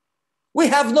 We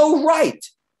have no right,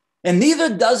 and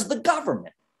neither does the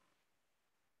government.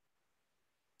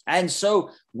 And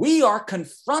so we are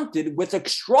confronted with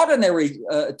extraordinary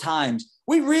times.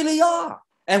 We really are.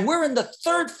 And we're in the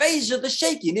 3rd phase of the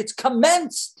shaking. It's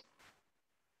commenced.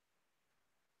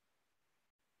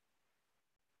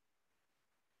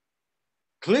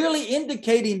 Clearly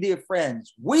indicating, dear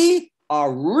friends, we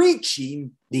are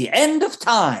reaching the end of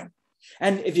time.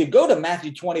 And if you go to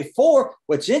Matthew 24,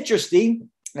 what's interesting,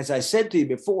 as I said to you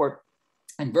before,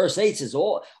 in verse 8 says,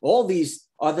 all these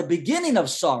are the beginning of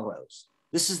sorrows.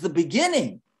 This is the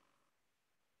beginning.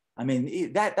 I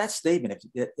mean, that statement,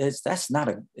 it's not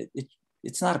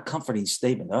a comforting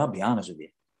statement. I'll be honest with you.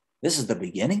 This is the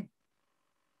beginning.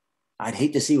 I'd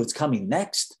hate to see what's coming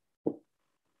next.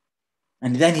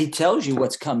 And then he tells you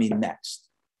what's coming next.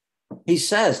 He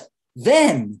says,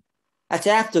 then, that's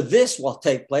after this will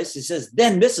take place. He says,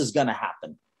 then this is going to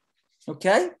happen.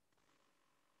 Okay?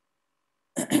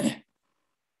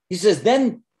 He says,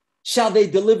 then shall they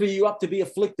deliver you up to be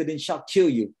afflicted and shall kill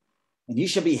you. And you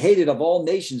shall be hated of all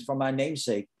nations for my name's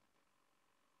sake.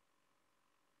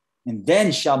 And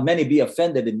then shall many be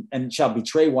offended and shall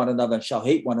betray one another and shall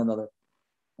hate one another.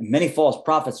 And many false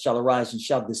prophets shall arise and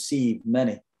shall deceive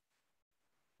many.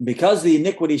 Because the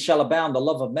iniquity shall abound, the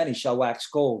love of many shall wax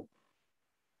cold.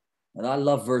 And I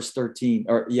love verse 13,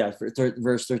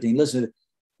 verse 13. Listen,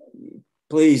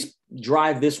 please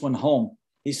drive this one home.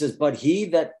 He says, but he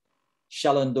that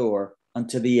shall endure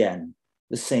unto the end,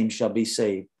 the same shall be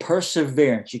saved.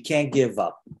 Perseverance. You can't give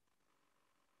up.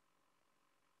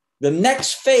 The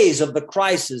next phase of the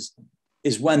crisis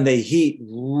is when the heat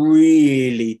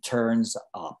really turns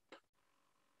up.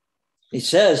 It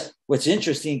says, what's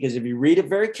interesting, because if you read it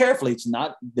very carefully,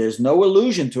 there's no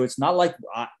allusion to it. It's not like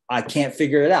I can't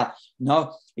figure it out.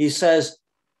 No, he says,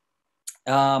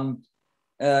 it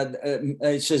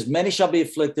says, many shall be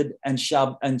afflicted and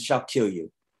shall kill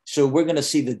you. So we're going to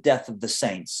see the death of the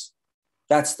saints.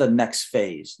 That's the next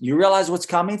phase. You realize what's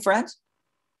coming, friends?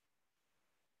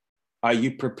 Are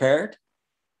you prepared?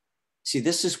 See,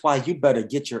 this is why you better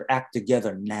get your act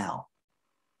together now.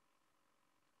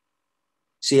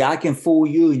 See, I can fool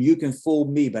you and you can fool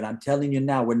me, but I'm telling you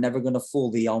now, we're never going to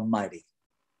fool the Almighty.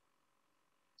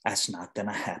 That's not going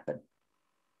to happen.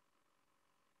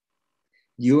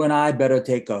 You and I better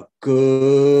take a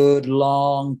good,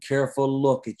 long, careful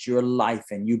look at your life,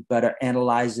 and you better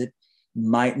analyze it.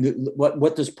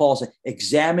 What does Paul say?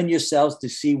 Examine yourselves to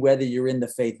see whether you're in the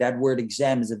faith. That word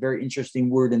examine is a very interesting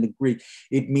word in the Greek.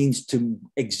 It means to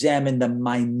examine the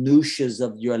minutiae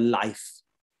of your life.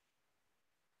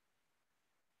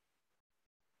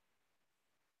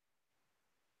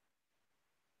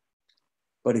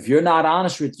 But if you're not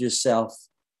honest with yourself,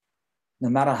 no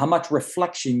matter how much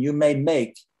reflection you may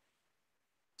make,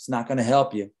 it's not going to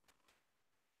help you.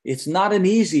 It's not an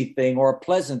easy thing or a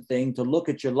pleasant thing to look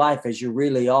at your life as you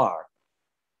really are,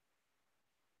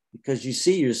 because you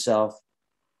see yourself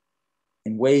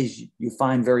in ways you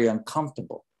find very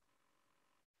uncomfortable,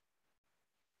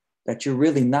 that you're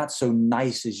really not so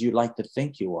nice as you like to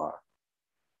think you are,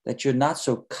 that you're not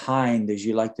so kind as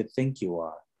you like to think you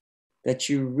are, that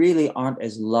you really aren't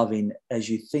as loving as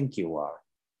you think you are,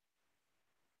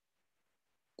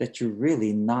 that you're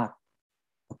really not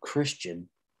a Christian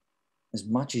as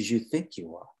much as you think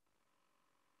you are.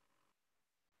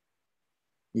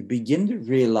 You begin to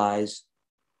realize,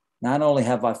 not only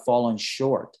have I fallen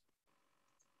short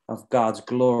of God's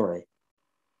glory,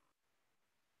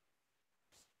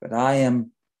 but I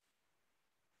am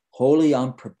wholly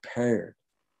unprepared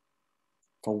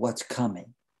for what's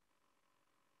coming.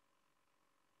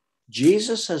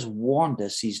 Jesus has warned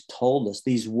us. He's told us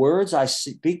these words I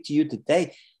speak to you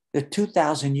today, they're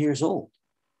 2,000 years old.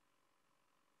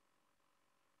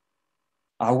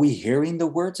 Are we hearing the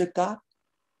words of God?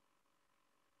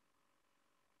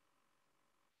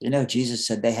 You know, Jesus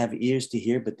said they have ears to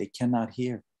hear, but they cannot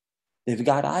hear. They've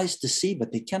got eyes to see,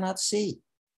 but they cannot see.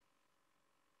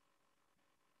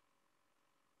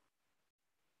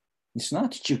 It's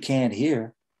not that you can't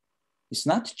hear. It's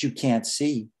not that you can't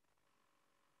see.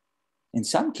 In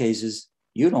some cases,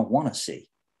 you don't want to see.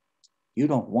 You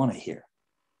don't want to hear.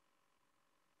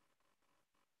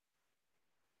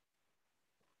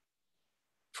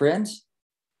 Friends,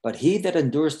 but he that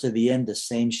endures to the end, the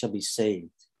same shall be saved.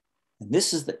 And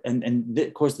this is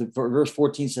of course, verse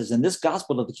 14 says, and this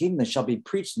gospel of the kingdom shall be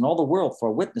preached in all the world for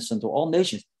a witness unto all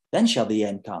nations. Then shall the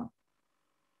end come.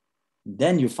 And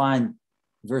then you find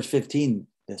verse 15,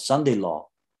 the Sunday law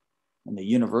and the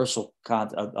universal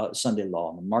Sunday law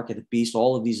and the mark of the beast.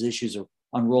 All of these issues are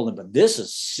unrolling, but this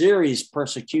is serious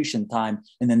persecution time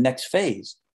in the next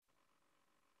phase.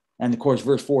 And of course,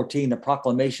 verse 14, the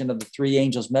proclamation of the three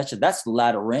angels' message, that's the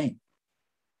latter rain.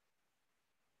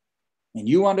 And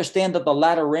you understand that the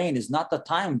latter rain is not the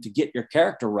time to get your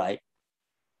character right.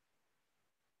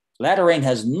 Latter rain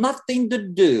has nothing to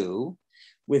do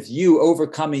with you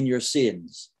overcoming your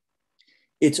sins.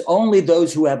 It's only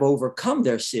those who have overcome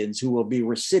their sins who will be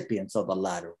recipients of the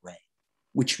latter rain,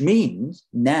 which means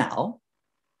now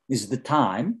is the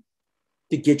time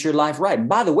to get your life right. And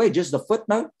by the way, just a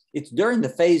footnote, it's during the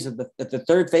phase of the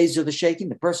third phase of the shaking,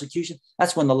 the persecution,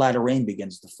 that's when the latter rain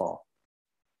begins to fall.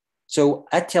 So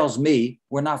that tells me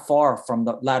we're not far from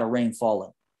the latter rain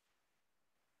falling.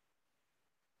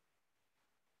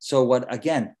 So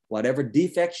whatever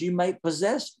defects you might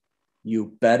possess,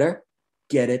 you better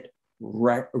get it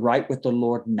right with the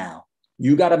Lord now.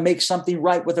 You got to make something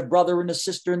right with a brother and a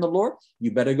sister in the Lord.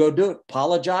 You better go do it.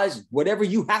 Apologize. Whatever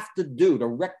you have to do to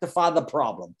rectify the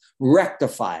problem,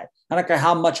 rectify it. I don't care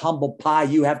how much humble pie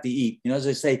you have to eat. You know, as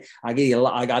they say, I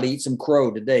got to eat some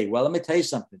crow today. Well, let me tell you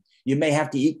something. You may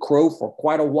have to eat crow for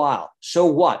quite a while. So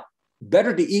what?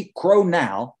 Better to eat crow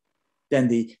now than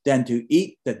to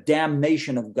eat the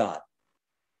damnation of God.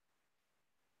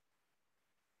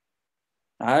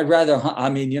 I'd rather,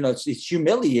 it's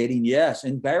humiliating, yes.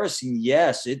 Embarrassing,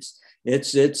 yes.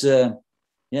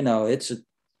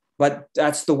 But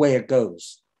that's the way it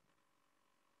goes.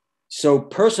 So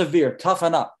persevere,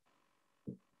 toughen up.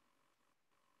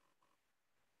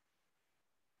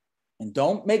 And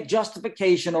don't make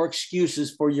justification or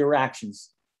excuses for your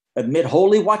actions. Admit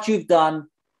wholly what you've done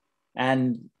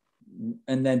and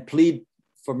then plead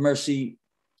for mercy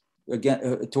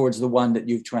again towards the one that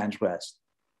you've transgressed.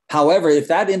 However, if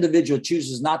that individual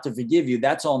chooses not to forgive you,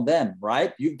 that's on them,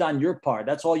 right? You've done your part.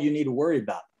 That's all you need to worry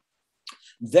about.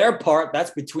 Their part,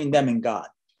 that's between them and God.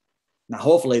 Now,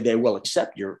 hopefully, they will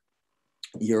accept your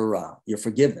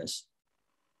forgiveness,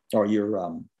 or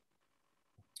your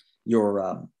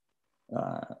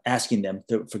asking them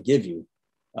to forgive you.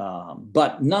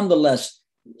 But nonetheless,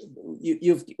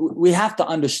 we have to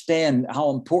understand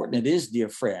how important it is, dear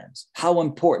friends, how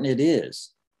important it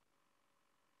is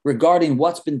regarding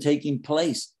what's been taking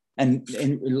place and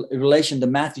in relation to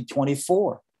Matthew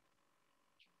 24.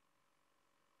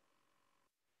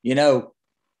 You know,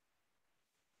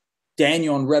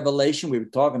 Daniel and Revelation, we were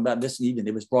talking about this, even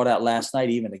it was brought out last night,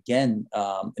 even again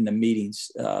in the meetings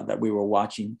that we were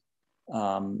watching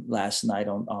last night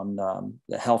on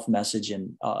the health message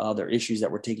and other issues that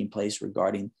were taking place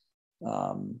regarding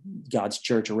God's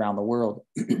church around the world.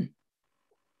 And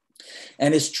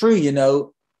it's true, you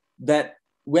know, that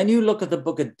when you look at the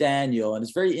book of Daniel, and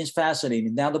it's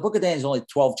fascinating. Now, the book of Daniel is only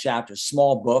 12 chapters,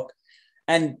 small book.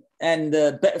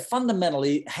 But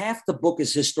fundamentally, half the book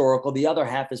is historical. The other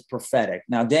half is prophetic.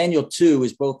 Now, Daniel 2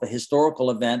 is both a historical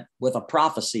event with a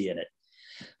prophecy in it.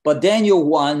 But Daniel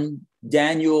 1,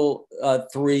 Daniel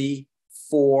 3,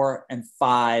 4, and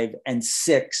 5, and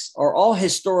 6 are all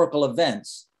historical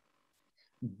events.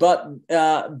 But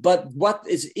what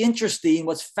is interesting,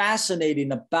 what's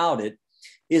fascinating about it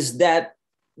is that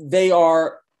they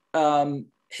are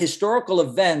historical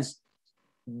events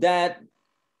that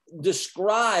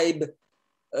describe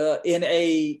in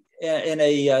a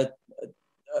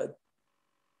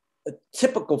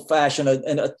typical fashion,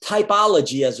 and a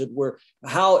typology, as it were,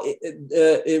 how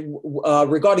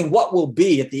regarding what will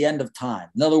be at the end of time.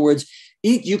 In other words,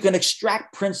 you can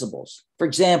extract principles. For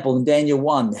example, in Daniel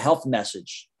 1, the health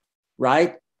message,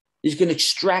 right? You can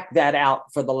extract that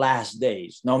out for the last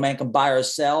days. No man can buy or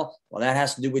sell. Well, that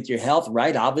has to do with your health,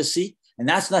 right? Obviously. And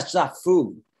that's not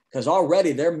food, because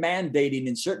already they're mandating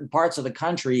in certain parts of the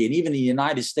country, and even in the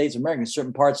United States of America, in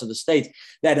certain parts of the states,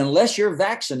 that unless you're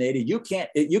vaccinated, you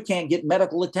can't get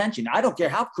medical attention. I don't care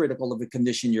how critical of a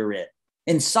condition you're in.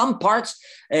 In some parts,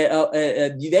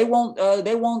 they won't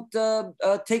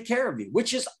take care of you,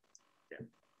 which is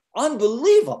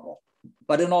unbelievable.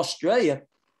 But in Australia,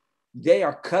 they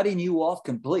are cutting you off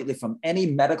completely from any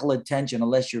medical attention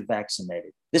unless you're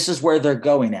vaccinated. This is where they're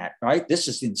going at, right? This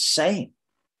is insane.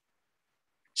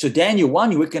 So Daniel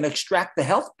 1, we can extract the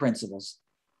health principles.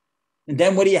 And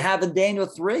then what do you have in Daniel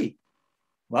 3?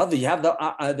 Well, you have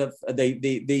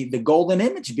the golden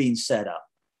image being set up,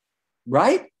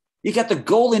 right? You got the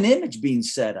golden image being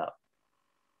set up.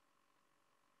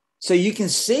 So you can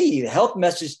see the health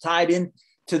message tied in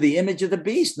to the image of the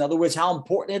beast. In other words, how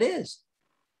important it is.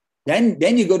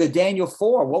 Then you go to Daniel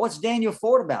 4. Well, what's Daniel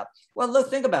 4 about? Well,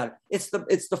 look, think about it. It's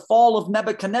the fall of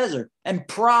Nebuchadnezzar and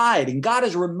pride. And God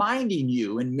is reminding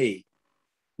you and me,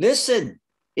 listen,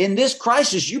 in this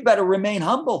crisis, you better remain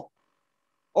humble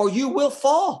or you will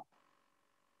fall.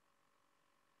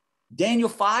 Daniel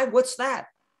 5, what's that?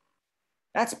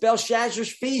 That's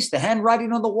Belshazzar's feast, the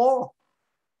handwriting on the wall,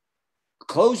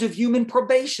 close of human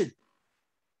probation,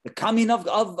 the coming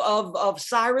of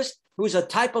Cyrus, who's a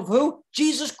type of who?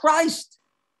 Jesus Christ.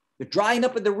 The drying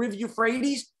up of the river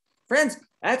Euphrates. Friends,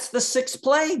 that's the sixth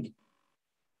plague.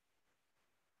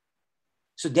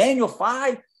 So Daniel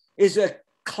 5 is a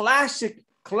classic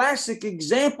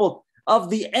example of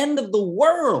the end of the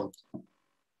world.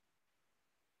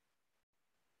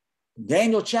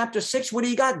 Daniel chapter 6, what do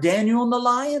you got? Daniel in the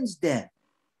lion's den.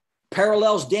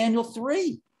 Parallels Daniel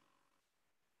 3.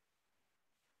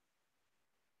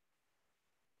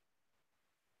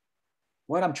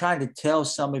 What I'm trying to tell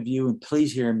some of you, and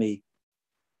please hear me,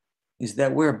 is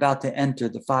that we're about to enter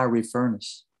the fiery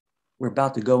furnace. We're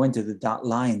about to go into the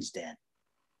lion's den.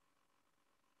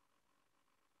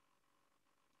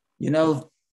 You know,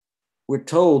 we're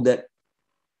told that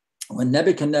when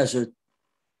Nebuchadnezzar,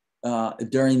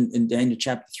 in Daniel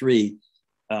chapter 3,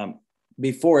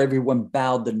 before everyone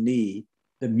bowed the knee,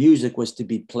 the music was to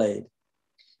be played.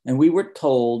 And we were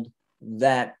told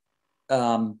that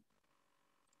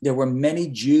there were many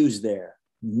Jews there,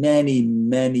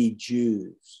 many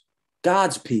Jews,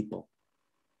 God's people.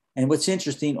 And what's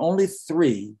interesting, only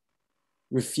 3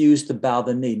 refused to bow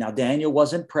the knee. Now, Daniel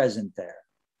wasn't present there,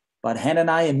 but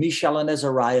Hananiah, Mishael, and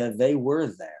Azariah, they were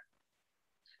there.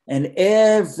 And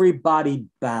everybody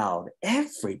bowed,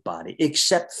 everybody,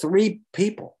 except 3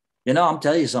 people. You know, I'm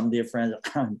telling you something, dear friends.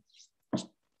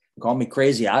 Call me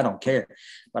crazy, I don't care.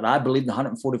 But I believe the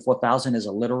 144,000 is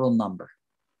a literal number.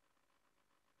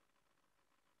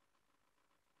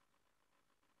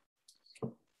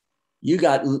 You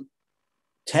got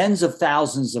tens of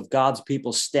thousands of God's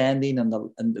people standing in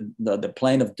the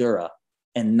plain of Dura,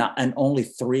 and only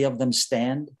 3 of them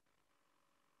stand?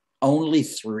 Only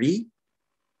 3?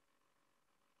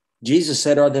 Jesus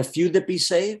said, are there few that be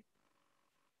saved?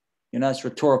 It's a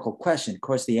rhetorical question. Of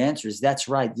course, the answer is that's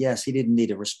right. Yes, he didn't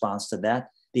need a response to that.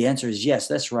 The answer is yes,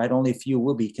 that's right. Only a few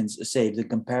will be saved in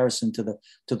comparison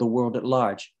to the world at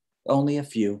large. Only a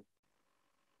few.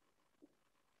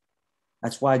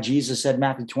 That's why Jesus said,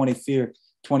 Matthew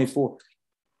 24,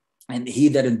 and he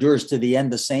that endures to the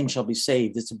end, the same shall be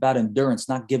saved. It's about endurance,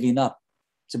 not giving up.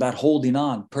 It's about holding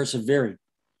on, persevering.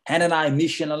 Hananiah,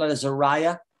 Mishael, and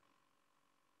Azariah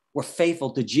were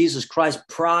faithful to Jesus Christ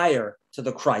prior to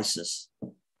the crisis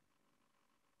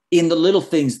in the little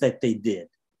things that they did,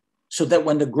 so that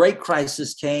when the great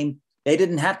crisis came, they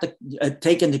didn't have to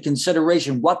take into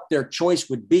consideration what their choice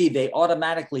would be. They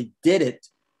automatically did it.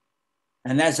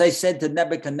 And as I said to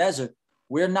Nebuchadnezzar,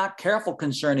 we're not careful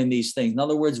concerning these things. In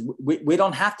other words, we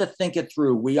don't have to think it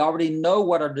through. We already know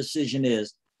what our decision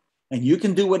is. And you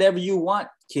can do whatever you want,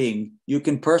 King. You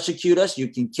can persecute us. You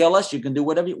can kill us. You can do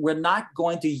whatever. We're not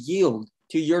going to yield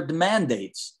to your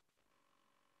mandates.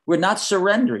 We're not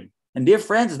surrendering. And dear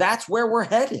friends, that's where we're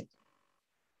headed.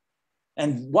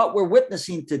 And what we're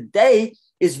witnessing today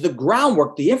is the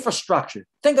groundwork, the infrastructure.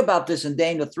 Think about this in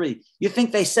Daniel 3. You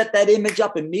think they set that image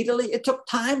up immediately? It took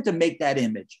time to make that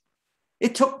image.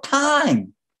 It took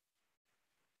time.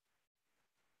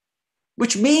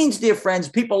 Which means, dear friends,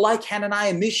 people like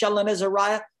Hananiah, Mishael, and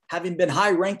Azariah, having been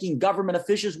high-ranking government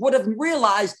officials, would have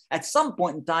realized at some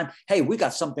point in time, hey, we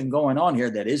got something going on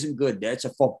here that isn't good. That's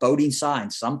a foreboding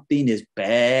sign. Something is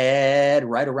bad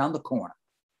right around the corner.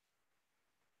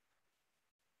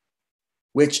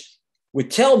 Which would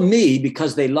tell me,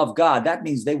 because they love God, that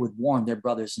means they would warn their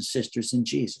brothers and sisters in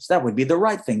Jesus. That would be the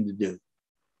right thing to do.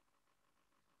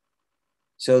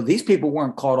 So these people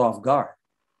weren't caught off guard.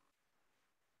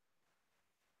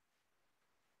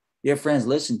 Dear friends,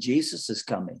 listen, Jesus is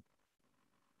coming.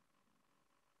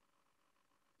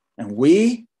 And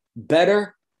we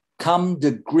better come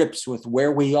to grips with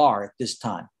where we are at this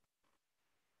time.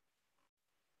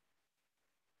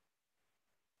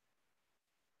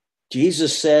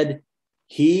 Jesus said,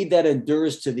 he that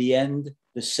endures to the end,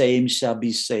 the same shall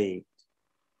be saved.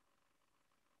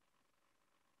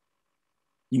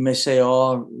 You may say,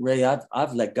 oh, Ray,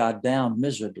 I've let God down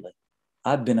miserably.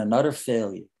 I've been an utter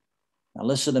failure. Now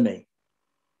listen to me.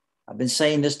 I've been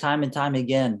saying this time and time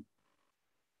again.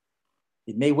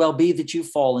 It may well be that you've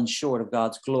fallen short of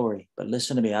God's glory, but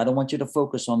listen to me. I don't want you to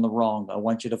focus on the wrong. I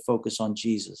want you to focus on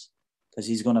Jesus, because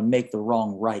he's going to make the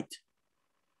wrong right.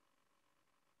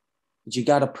 But you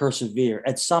got to persevere.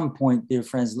 At some point, dear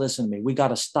friends, listen to me. We got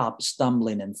to stop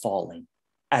stumbling and falling.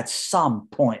 At some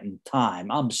point in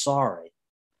time, I'm sorry.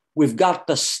 We've got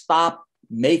to stop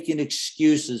making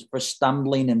excuses for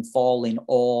stumbling and falling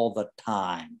all the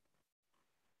time.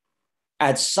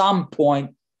 At some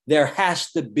point, there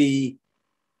has to be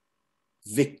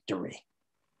victory.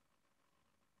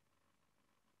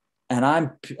 And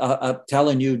I'm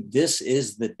telling you, this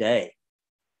is the day.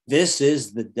 This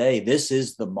is the day. This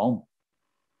is the moment.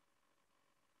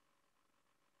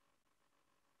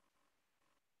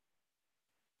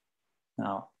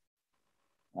 Now,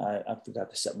 I forgot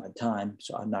to set my time,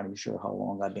 so I'm not even sure how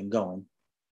long I've been going.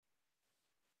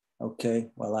 Okay,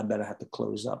 well, I better have to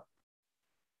close up.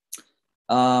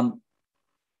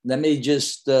 Let me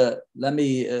just wrap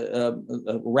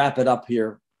it up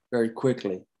here very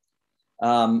quickly.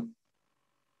 I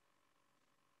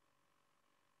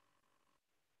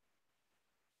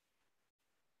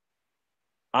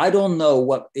don't know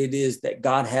what it is that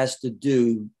God has to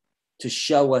do to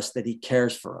show us that he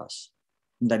cares for us,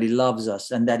 and that he loves us,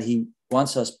 and that he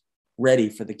wants us ready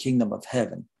for the kingdom of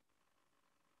heaven.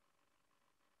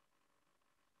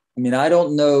 I mean, I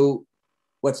don't know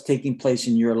what's taking place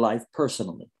in your life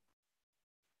personally.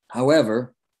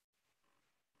 However,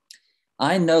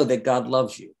 I know that God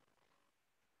loves you,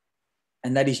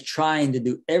 and that he's trying to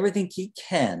do everything he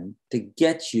can to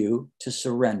get you to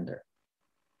surrender.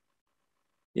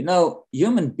 You know,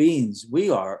 human beings,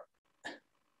 we are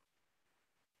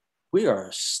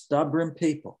stubborn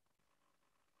people.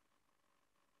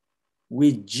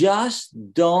 We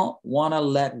just don't want to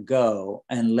let go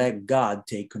and let God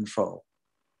take control.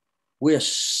 We're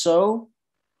so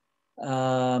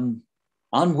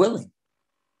unwilling.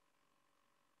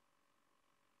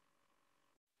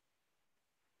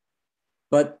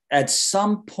 But at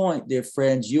some point, dear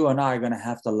friends, you and I are going to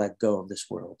have to let go of this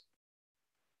world.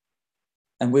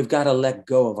 And we've got to let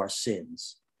go of our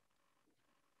sins.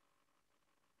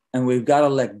 And we've got to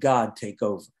let God take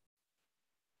over.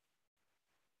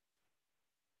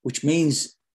 Which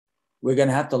means We're going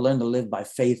to have to learn to live by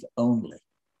faith only.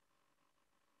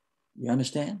 You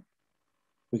understand?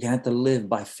 We're going to have to live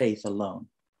by faith alone,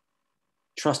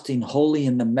 trusting wholly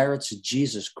in the merits of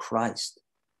Jesus Christ,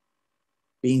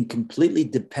 being completely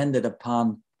dependent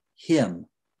upon him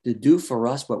to do for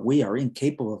us what we are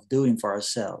incapable of doing for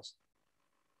ourselves.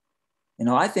 You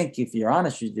know, I think if you're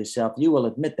honest with yourself, you will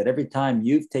admit that every time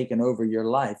you've taken over your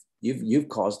life, you've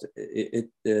caused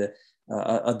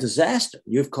a disaster.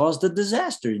 You've caused a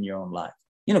disaster in your own life.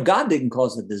 You know, God didn't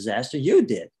cause the disaster. You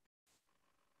did.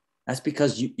 That's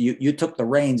because you took the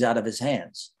reins out of his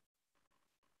hands.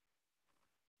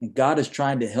 And God is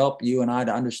trying to help you and I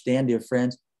to understand, dear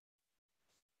friends,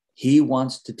 he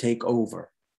wants to take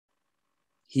over.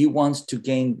 He wants to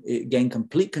gain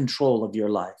complete control of your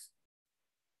life.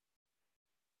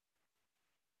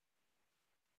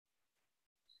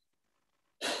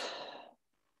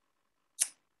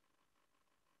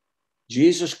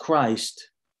 Jesus Christ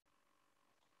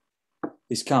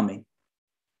is coming.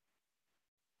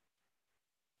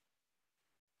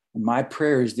 And my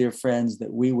prayer is, dear friends,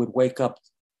 that we would wake up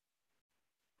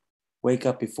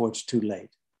before it's too late.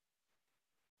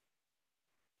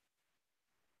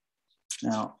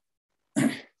 Now,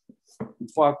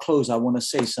 before I close, I want to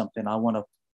say something. To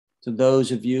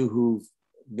those of you who've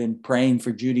been praying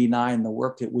for Judy and I and the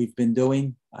work that we've been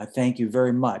doing, I thank you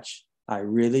very much. I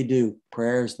really do.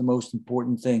 Prayer is the most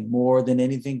important thing, more than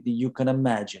anything that you can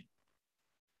imagine.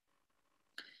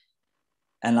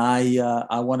 And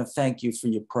I want to thank you for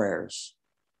your prayers.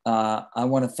 I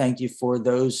want to thank you for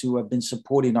those who have been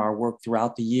supporting our work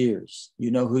throughout the years.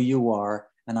 You know who you are,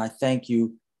 and I thank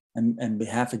you on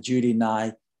behalf of Judy and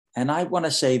I. And I want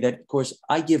to say that, of course,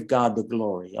 I give God the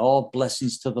glory. All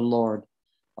blessings to the Lord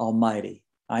Almighty.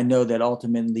 I know that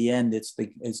ultimately in the end,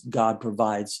 it's God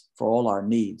provides for all our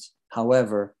needs.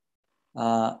 However,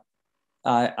 I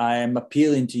am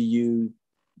appealing to you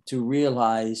to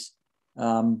realize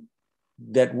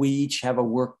that we each have a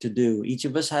work to do. Each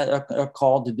of us are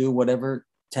called to do whatever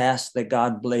task that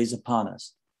God lays upon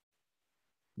us.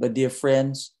 But dear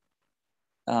friends,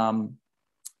 from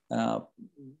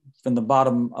the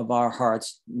bottom of our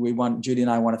hearts, Judy and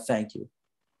I want to thank you.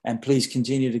 And please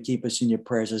continue to keep us in your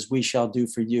prayers as we shall do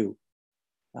for you.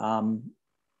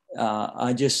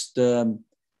 I just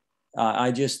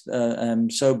am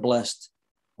so blessed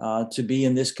to be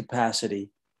in this capacity.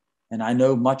 And I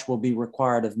know much will be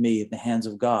required of me in the hands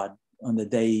of God on the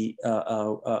day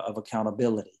of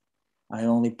accountability. I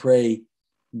only pray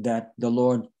that the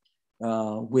Lord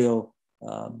will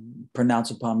pronounce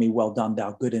upon me, well done,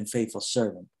 thou good and faithful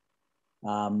servant.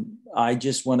 I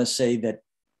just want to say that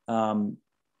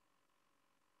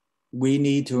we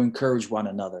need to encourage one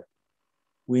another.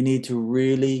 We need to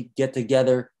really get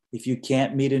together. If you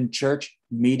can't meet in church,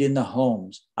 meet in the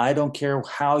homes. I don't care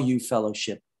how you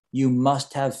fellowship. You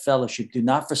must have fellowship. Do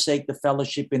not forsake the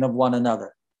fellowshipping of one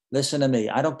another. Listen to me.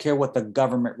 I don't care what the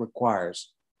government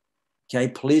requires. Okay,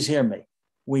 please hear me.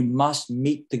 We must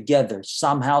meet together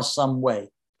somehow, some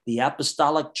way. The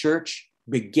apostolic church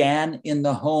began in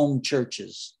the home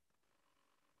churches.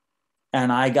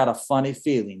 And I got a funny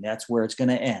feeling that's where it's going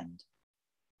to end.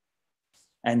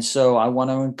 And so I want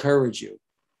to encourage you.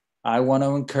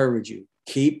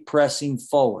 Keep pressing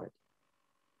forward.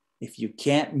 If you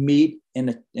can't meet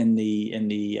in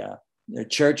the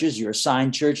churches, your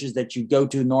assigned churches that you go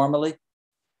to normally,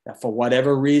 for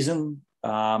whatever reason,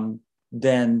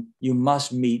 then you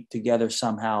must meet together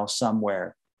somehow,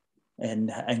 somewhere,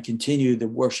 and continue the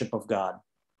worship of God.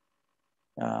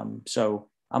 So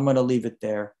I'm going to leave it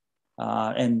there,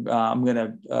 and I'm going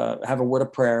to have a word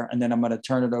of prayer, and then I'm going to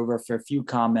turn it over for a few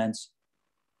comments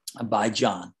by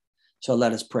John. So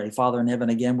let us pray. Father in heaven,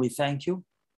 again, we thank you.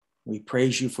 We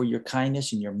praise you for your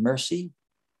kindness and your mercy.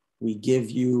 We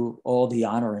give you all the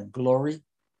honor and glory.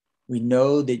 We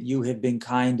know that you have been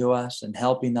kind to us and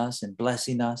helping us and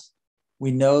blessing us. We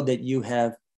know that you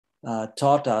have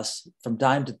taught us from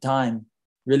time to time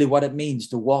really what it means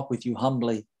to walk with you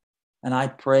humbly. And I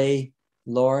pray,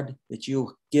 Lord, that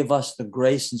you give us the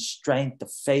grace and strength, the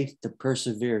faith to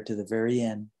persevere to the very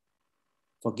end.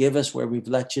 Forgive us where we've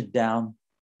let you down.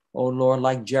 Oh, Lord,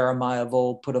 like Jeremiah of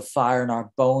old, put a fire in our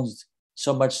bones,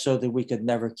 so much so that we could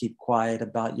never keep quiet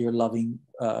about your loving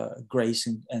grace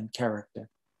and character.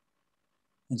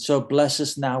 And so bless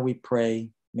us now, we pray.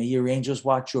 May your angels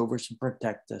watch over us and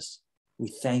protect us. We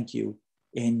thank you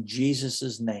in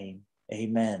Jesus' name.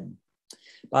 Amen.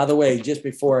 By the way, just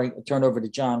before I turn over to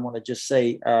John, I want to just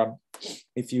say,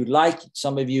 if you like,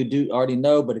 some of you do already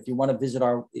know, but if you want to visit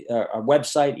our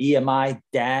website,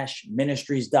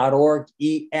 emi-ministries.org,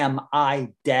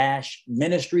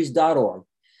 emi-ministries.org.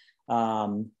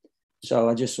 So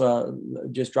I just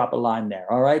drop a line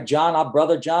there. All right, John,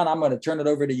 brother John, I'm going to turn it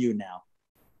over to you now.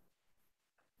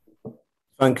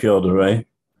 Thank you, Elder Ray.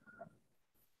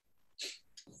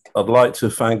 I'd like to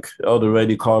thank Elder Ray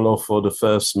DeCarlo for the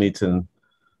first meeting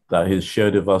that he's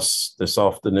shared with us this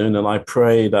afternoon. And I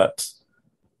pray that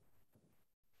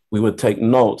we would take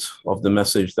note of the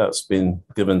message that's been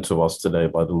given to us today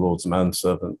by the Lord's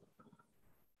manservant.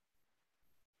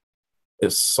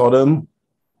 It's solemn,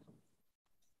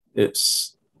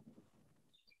 it's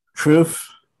truth,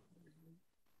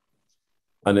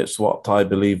 and it's what I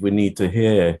believe we need to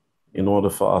hear in order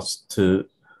for us to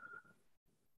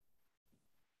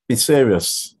be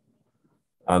serious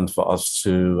and for us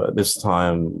to, at this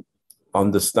time,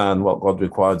 understand what God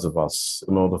requires of us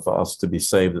in order for us to be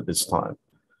saved at this time.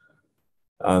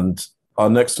 And our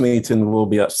next meeting will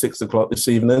be at 6 o'clock this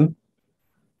evening.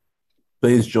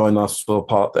 Please join us for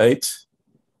part 8.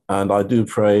 And I do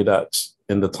pray that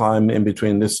in the time in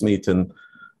between this meeting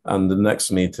and the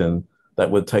next meeting,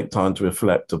 that we'll take time to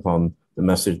reflect upon the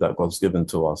message that God's given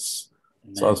to us.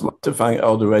 Amen. So I'd like to thank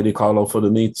Elder Ray DeCarlo for the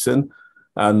meeting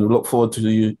and look forward to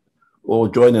you all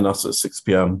joining us at 6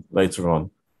 p.m. later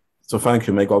on. So thank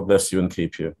you. May God bless you and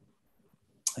keep you.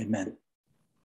 Amen.